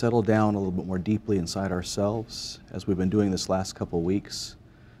settle down a little bit more deeply inside ourselves, as we've been doing this last couple of weeks.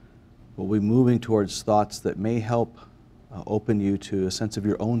 We'll be moving towards thoughts that may help open you to a sense of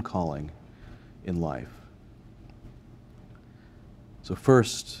your own calling in life. So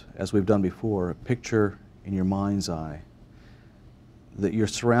first, as we've done before, picture in your mind's eye that you're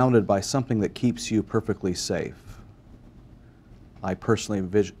surrounded by something that keeps you perfectly safe. I personally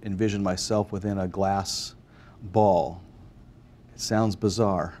envision myself within a glass ball. It sounds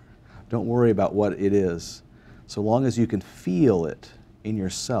bizarre. Don't worry about what it is. So long as you can feel it in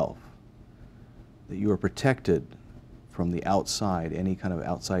yourself, that you are protected from the outside, any kind of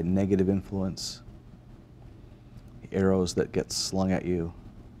outside negative influence, the arrows that get slung at you.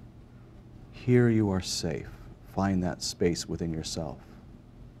 Here you are safe. Find that space within yourself.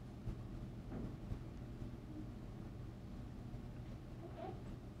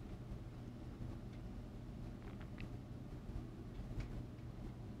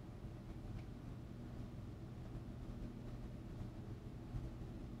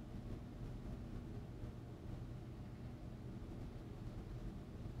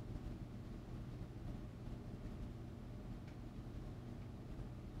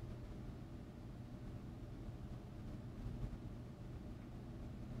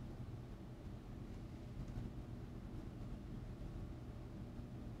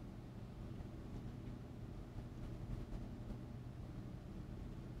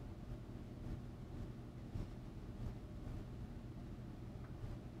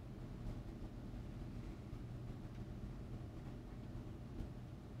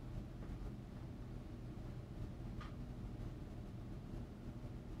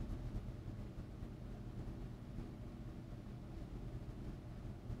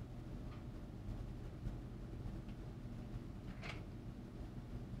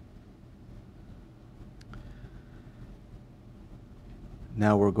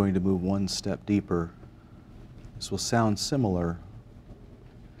 Now we're going to move one step deeper. This will sound similar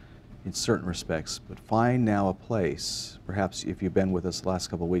in certain respects, but find now a place, perhaps if you've been with us the last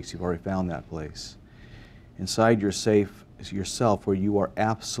couple of weeks, you've already found that place, inside yourself where you are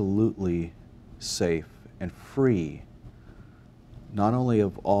absolutely safe and free, not only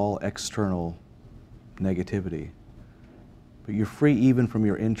of all external negativity, but you're free even from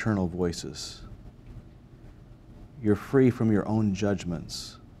your internal voices. You're free from your own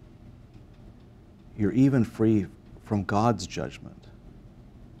judgments. You're even free from God's judgment.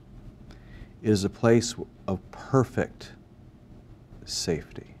 It is a place of perfect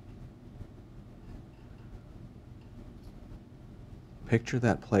safety. Picture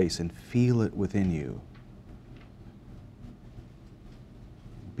that place and feel it within you.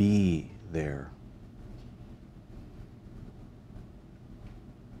 Be there.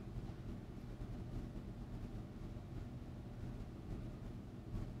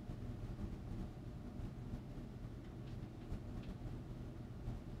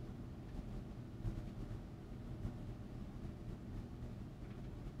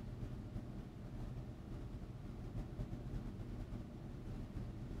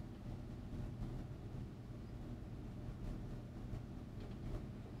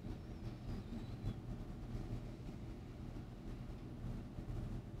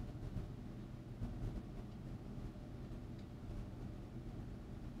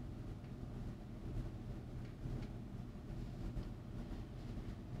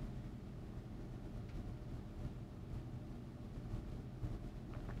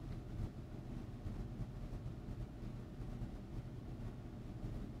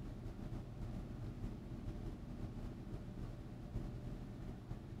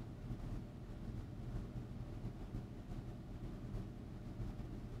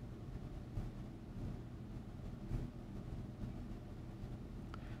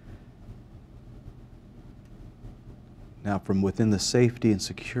 Now, from within the safety and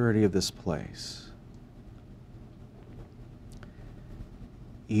security of this place,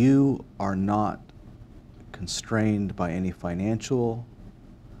 you are not constrained by any financial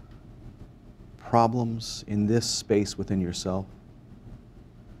problems in this space within yourself.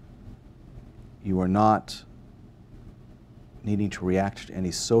 You are not needing to react to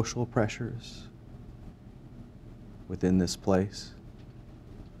any social pressures within this place.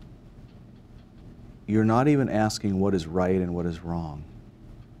 You're not even asking what is right and what is wrong.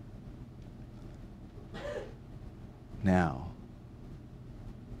 Now,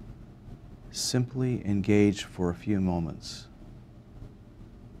 simply engage for a few moments.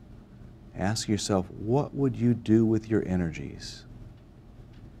 Ask yourself, what would you do with your energies?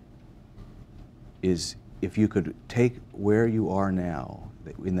 If you could take where you are now,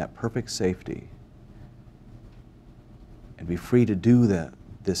 in that perfect safety, and be free to do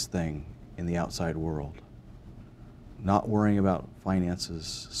this thing in the outside world, not worrying about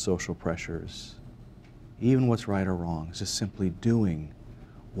finances, social pressures, even what's right or wrong, just simply doing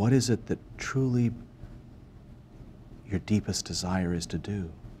what is it that truly your deepest desire is to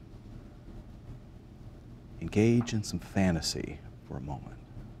do. Engage in some fantasy for a moment.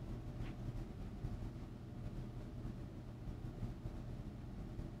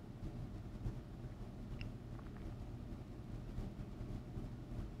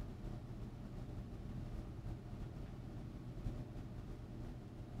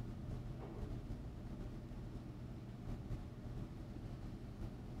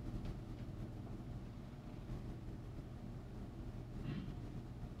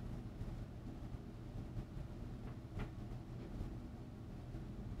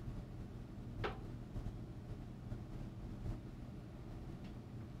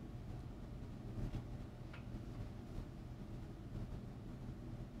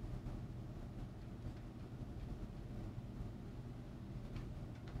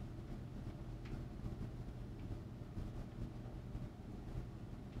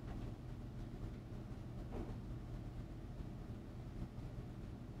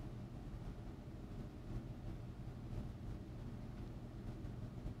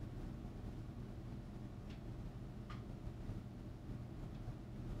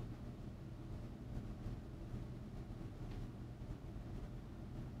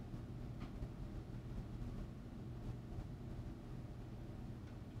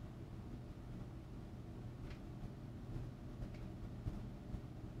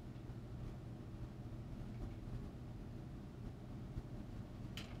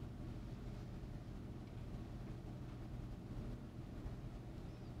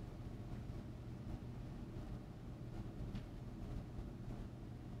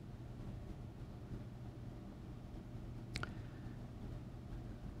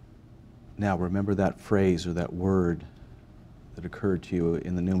 Now remember that phrase or that word that occurred to you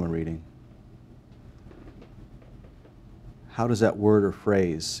in the Pneuma reading. How does that word or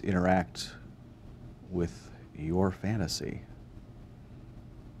phrase interact with your fantasy?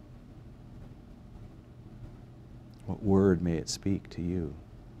 What word may it speak to you?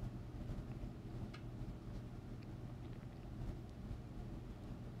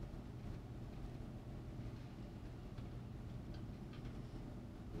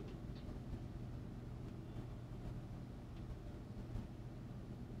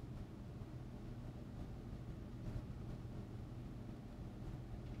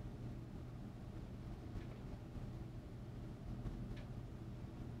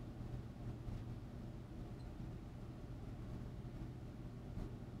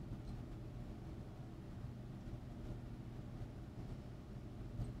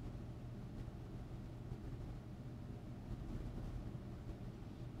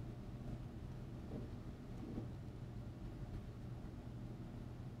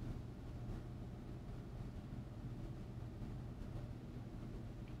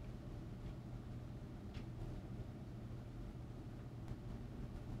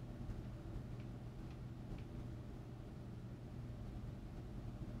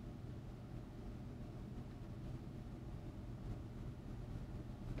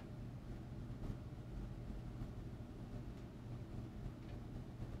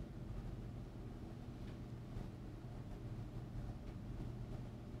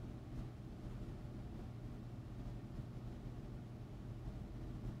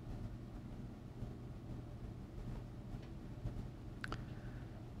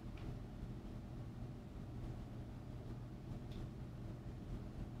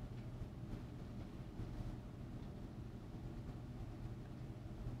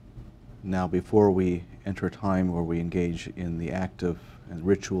 Now, before we enter a time where we engage in the act of and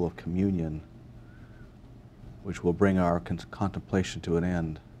ritual of communion, which will bring our contemplation to an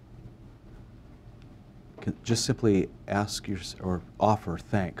end, just simply ask or offer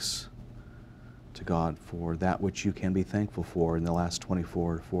thanks to God for that which you can be thankful for in the last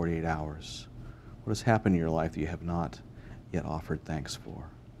 24 to 48 hours. What has happened in your life that you have not yet offered thanks for?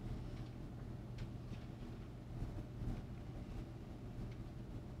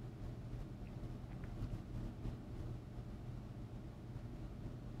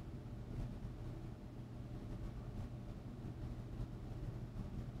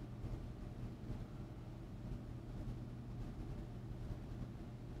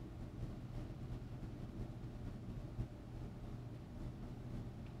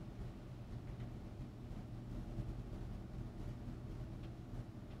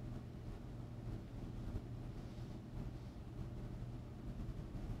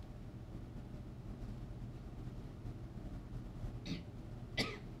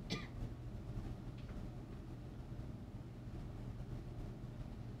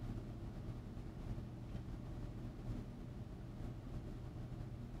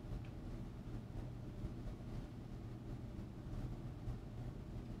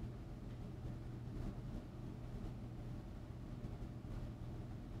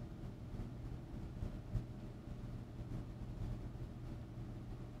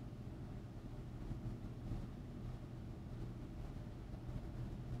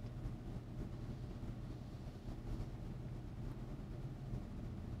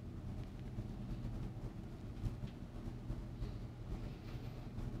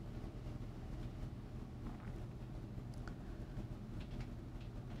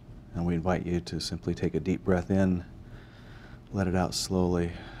 And we invite you to simply take a deep breath in, let it out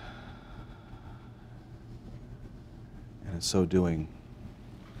slowly, and in so doing,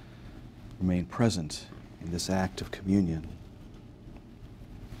 remain present in this act of communion.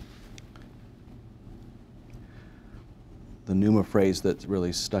 The Pneuma phrase that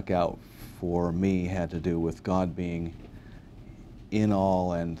really stuck out for me had to do with God being in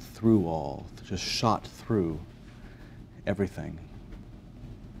all and through all, just shot through everything.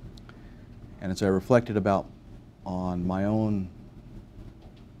 And as I reflected about on my own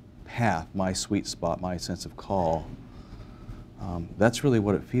path, my sweet spot, my sense of call, that's really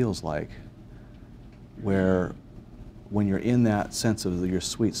what it feels like, where when you're in that sense of your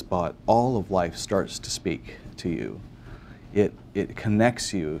sweet spot, all of life starts to speak to you. It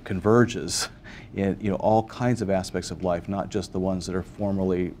connects you, converges in all kinds of aspects of life, not just the ones that are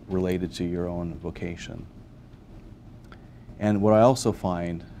formally related to your own vocation. And what I also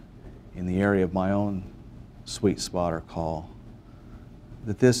find in the area of my own sweet spot or call,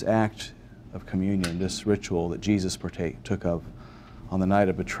 that this act of communion, this ritual that Jesus took of on the night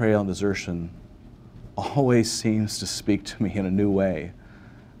of betrayal and desertion, always seems to speak to me in a new way.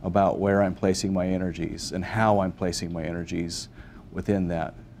 about where I'm placing my energies and how I'm placing my energies within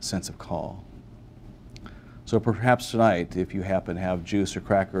that sense of call. So perhaps tonight, if you happen to have juice or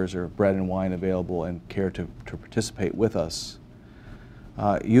crackers or bread and wine available and care to participate with us,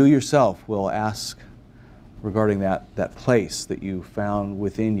 you yourself will ask regarding that place that you found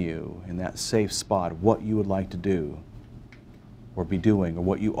within you, in that safe spot, what you would like to do or be doing, or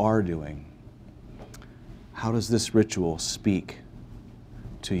what you are doing. How does this ritual speak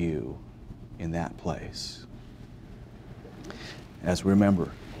to you in that place? As we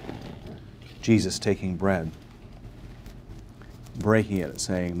remember Jesus taking bread, breaking it,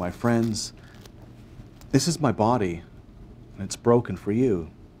 saying, "My friends, this is my body, and it's broken for you.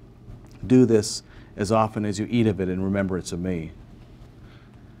 Do this as often as you eat of it in remembrance of me."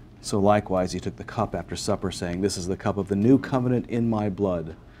 So likewise, he took the cup after supper, saying, "This is the cup of the new covenant in my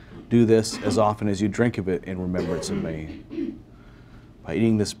blood. Do this as often as you drink of it in remembrance of me." By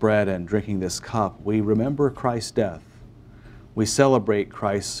eating this bread and drinking this cup, we remember Christ's death. We celebrate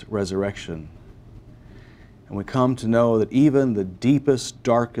Christ's resurrection. And we come to know that even the deepest,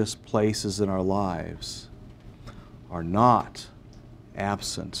 darkest places in our lives are not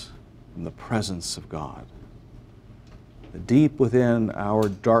absent from the presence of God. Deep within our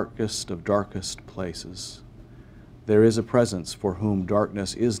darkest of darkest places, there is a presence for whom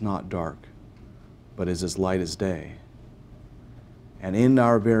darkness is not dark, but is as light as day. And in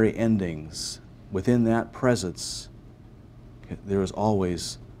our very endings, within that presence, there is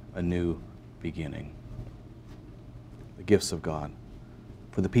always a new beginning. The gifts of God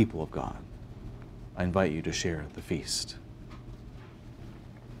for the people of God. I invite you to share the feast.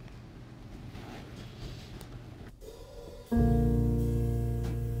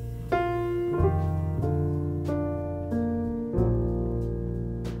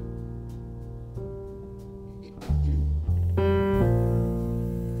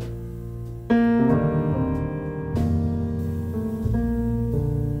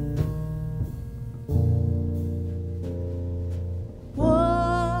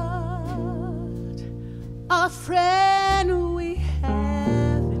 A friend we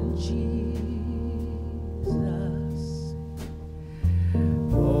have in Jesus.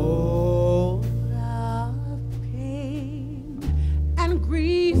 Oh, our pain and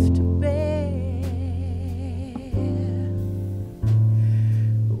grief to bear.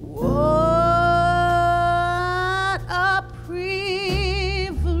 What a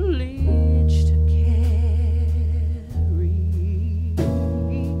privilege to carry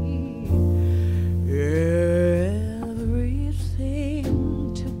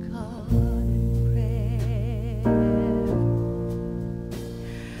everything to God in prayer.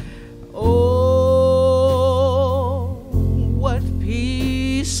 Oh, what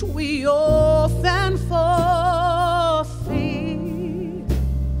peace we often forfeit.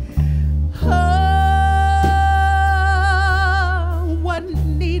 Oh, what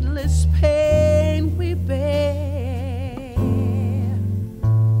needless pain we bear.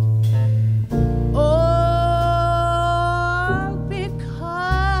 All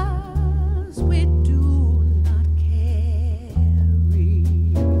because we do not carry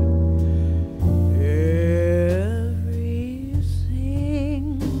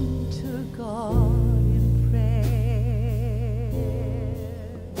everything to God in prayer.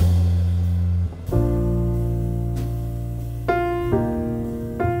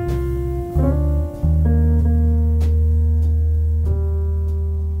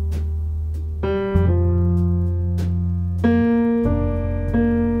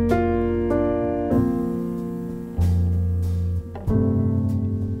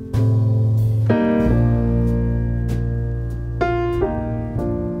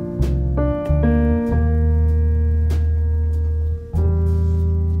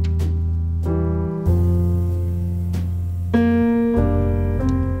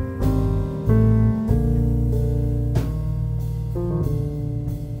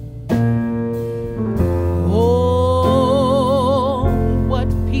 Oh, what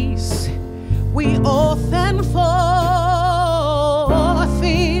peace we often forfeit.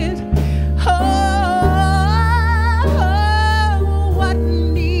 Oh, what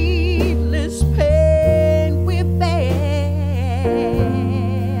needless pain we bear.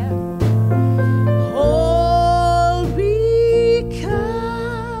 All because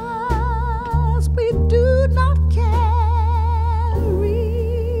we do not carry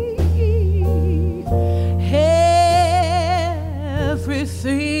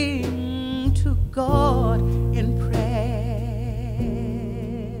everything to God in prayer.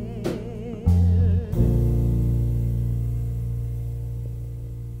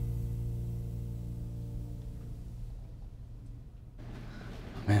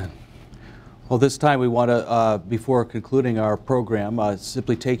 Man, Well, this time we want to, before concluding our program,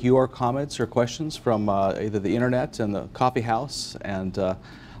 simply take your comments or questions from either the internet and the coffee house. And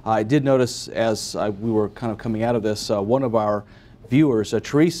I did notice as we were kind of coming out of this, one of our viewers,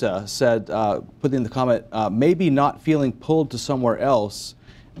 Teresa, said, put in the comment, maybe not feeling pulled to somewhere else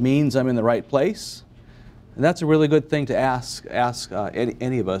means I'm in the right place. And that's a really good thing to ask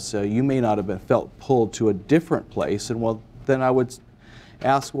any of us. You may not have felt pulled to a different place, and well, then I would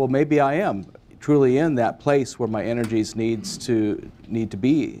ask, well, maybe I am truly in that place where my energies need to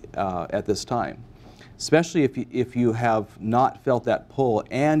be at this time. Especially if you have not felt that pull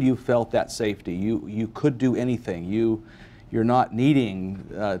and you felt that safety. You could do anything. You're not needing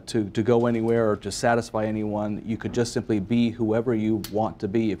to go anywhere or to satisfy anyone. You could just simply be whoever you want to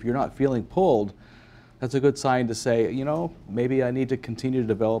be. If you're not feeling pulled, that's a good sign to say, you know, maybe I need to continue to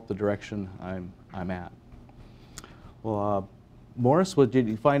develop the direction I'm at. Well, Morris, did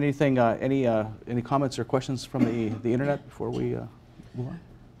you find anything, any comments or questions from the internet before we move on?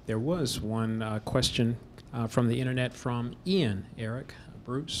 There was one question from the internet from Ian, Eric,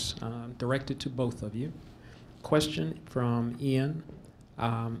 Bruce, directed to both of you. Question from Ian: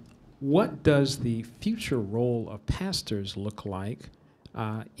 what does the future role of pastors look like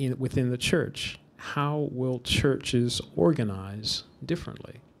within the church? How will churches organize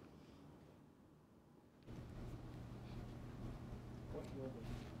differently?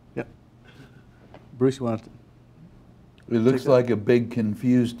 Yep. Bruce, you want to? It looks like a big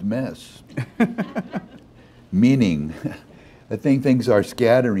confused mess. Meaning, I think things are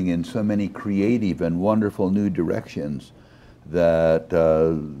scattering in so many creative and wonderful new directions that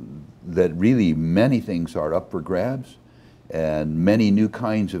that really many things are up for grabs, and many new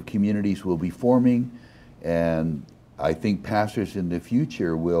kinds of communities will be forming, and I think pastors in the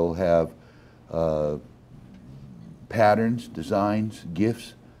future will have patterns, designs,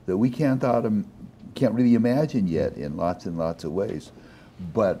 gifts that we can't really imagine yet in lots and lots of ways.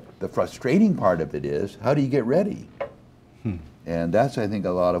 But the frustrating part of it is, how do you get ready? And that's, I think, a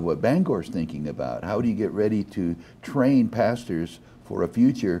lot of what Bangor's thinking about. How do you get ready to train pastors for a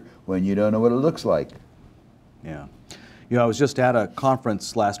future when you don't know what it looks like? Yeah. You know, I was just at a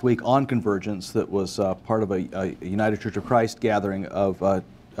conference last week on convergence that was part of a United Church of Christ gathering of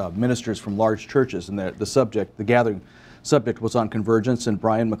ministers from large churches, and the gathering subject was on convergence, and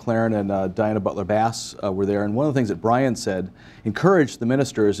Brian McLaren and Diana Butler-Bass were there. And one of the things that Brian said, encouraged the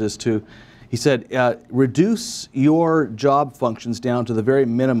ministers, is to, he said, reduce your job functions down to the very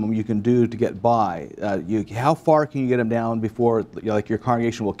minimum you can do to get by. How far can you get them down before, like, your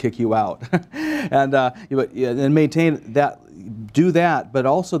congregation will kick you out? And maintain that, do that, but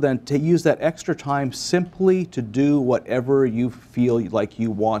also then to use that extra time simply to do whatever you feel like you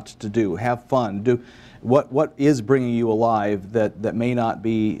want to do. Have fun. Do what is bringing you alive that may not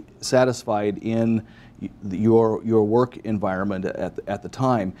be satisfied in your work environment at the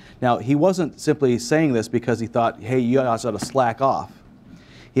time. Now, he wasn't simply saying this because he thought, hey, you guys ought to slack off.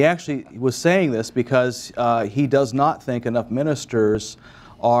 He actually was saying this because he does not think enough ministers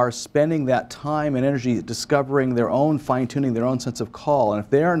are spending that time and energy discovering their own, fine-tuning their own sense of call. And if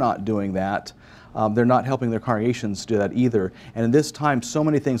they're not doing that, they're not helping their congregations do that either. And in this time, so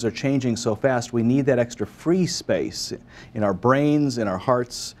many things are changing so fast, we need that extra free space in our brains, in our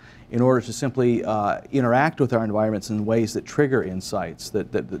hearts, in order to simply interact with our environments in ways that trigger insights,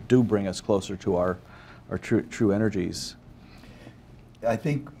 that do bring us closer to our true energies. I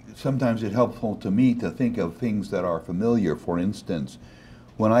think sometimes it's helpful to me to think of things that are familiar. For instance,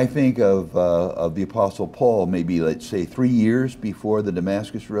 when I think of the Apostle Paul, maybe let's say 3 years before the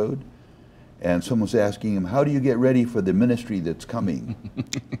Damascus Road, and someone's asking him, how do you get ready for the ministry that's coming?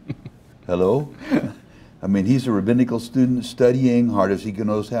 Hello? I mean, he's a rabbinical student studying hard as he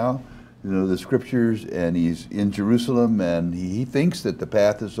knows how, the scriptures, and he's in Jerusalem, and he thinks that the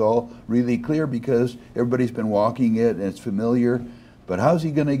path is all really clear because everybody's been walking it and it's familiar. But how's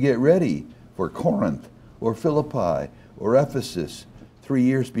he going to get ready for Corinth or Philippi or Ephesus 3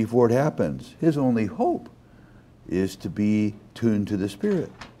 years before it happens? His only hope is to be tuned to the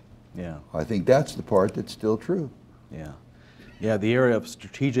Spirit. Yeah. I think that's the part that's still true. Yeah. Yeah, the area of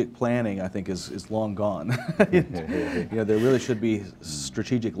strategic planning, I think, is long gone. There really should be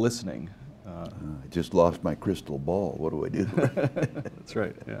strategic listening. I just lost my crystal ball. What do I do? That's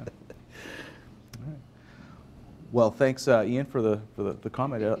right, yeah. All right. Well, thanks, Ian, for the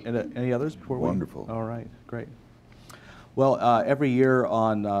comment. Any others before we? Wonderful. All right, great. Well, every year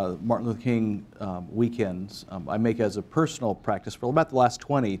on Martin Luther King weekends, I make as a personal practice for about the last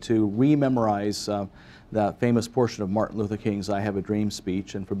 20 to re-memorize that famous portion of Martin Luther King's I Have a Dream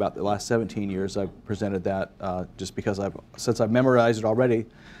speech. And for about the last 17 years, I've presented that just because since I've memorized it already,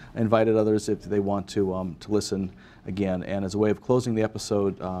 I invited others if they want to listen again. And as a way of closing the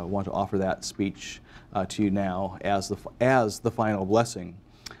episode, I want to offer that speech to you now as the final blessing.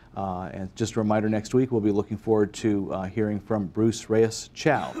 And just a reminder, next week we'll be looking forward to hearing from Bruce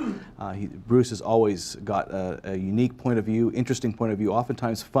Reyes-Chow. Bruce has always got a unique point of view, interesting point of view,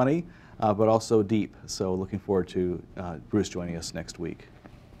 oftentimes funny, but also deep. So looking forward to Bruce joining us next week.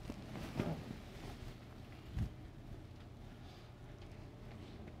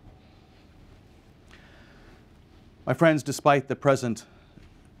 My friends, despite the present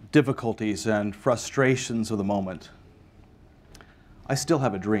difficulties and frustrations of the moment, I still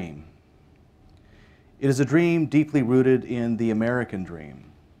have a dream. It is a dream deeply rooted in the American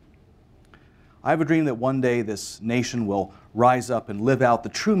dream. I have a dream that one day this nation will rise up and live out the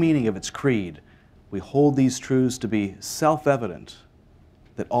true meaning of its creed. We hold these truths to be self-evident,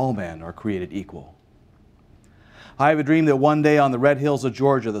 that all men are created equal. I have a dream that one day on the red hills of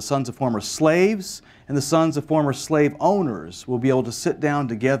Georgia, the sons of former slaves and the sons of former slave owners will be able to sit down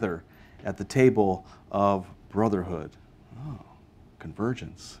together at the table of brotherhood.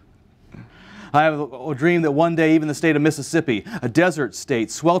 Convergence. I have a dream that one day even the state of Mississippi, a desert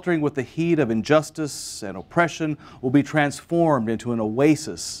state sweltering with the heat of injustice and oppression, will be transformed into an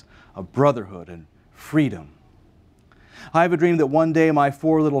oasis of brotherhood and freedom. I have a dream that one day my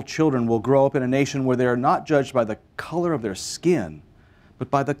 4 little children will grow up in a nation where they are not judged by the color of their skin, but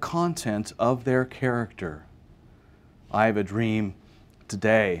by the content of their character. I have a dream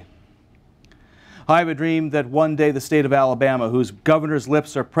today. I have a dream that one day the state of Alabama, whose governor's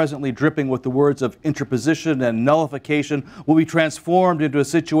lips are presently dripping with the words of interposition and nullification, will be transformed into a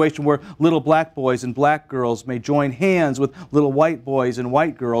situation where little black boys and black girls may join hands with little white boys and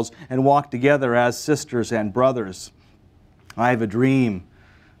white girls and walk together as sisters and brothers. I have a dream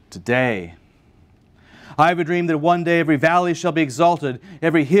today. I have a dream that one day every valley shall be exalted,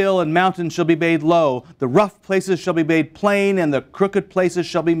 every hill and mountain shall be made low, the rough places shall be made plain, and the crooked places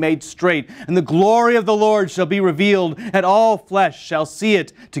shall be made straight, and the glory of the Lord shall be revealed, and all flesh shall see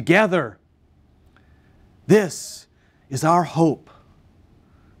it together. This is our hope.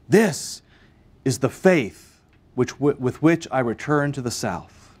 This is the faith with which I return to the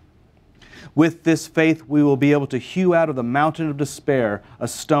South. With this faith we will be able to hew out of the mountain of despair a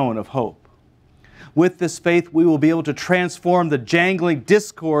stone of hope. With this faith, we will be able to transform the jangling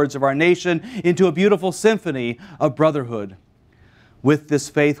discords of our nation into a beautiful symphony of brotherhood. With this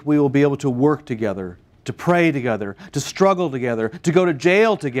faith, we will be able to work together, to pray together, to struggle together, to go to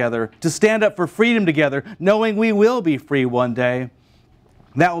jail together, to stand up for freedom together, knowing we will be free one day.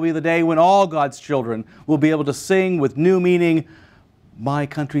 That will be the day when all God's children will be able to sing with new meaning, "My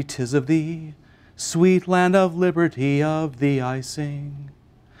country, 'tis of thee, sweet land of liberty, of thee I sing.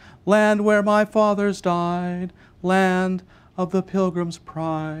 Land where my fathers died, land of the pilgrim's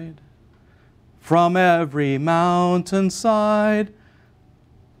pride. From every mountainside,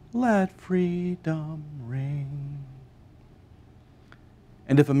 let freedom ring."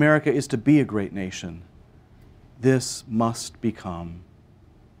 And if America is to be a great nation, this must become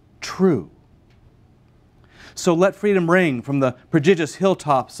true. So let freedom ring from the prodigious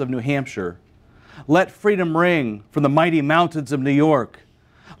hilltops of New Hampshire. Let freedom ring from the mighty mountains of New York.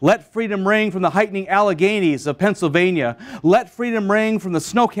 Let freedom ring from the heightening Alleghenies of Pennsylvania. Let freedom ring from the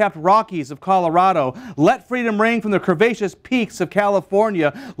snow-capped Rockies of Colorado. Let freedom ring from the curvaceous peaks of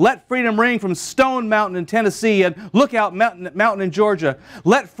California. Let freedom ring from Stone Mountain in Tennessee and Lookout Mountain in Georgia.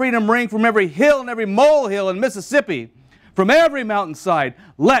 Let freedom ring from every hill and every molehill in Mississippi. From every mountainside,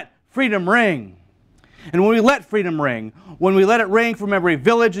 let freedom ring. And when we let freedom ring, when we let it ring from every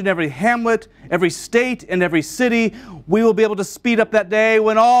village and every hamlet, every state and every city, we will be able to speed up that day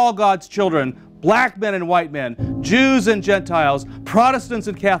when all God's children, black men and white men, Jews and Gentiles, Protestants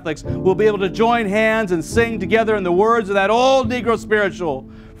and Catholics, will be able to join hands and sing together in the words of that old Negro spiritual,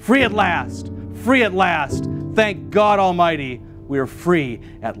 "Free at last, free at last. Thank God Almighty, we are free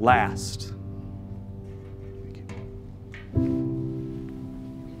at last." Thank you.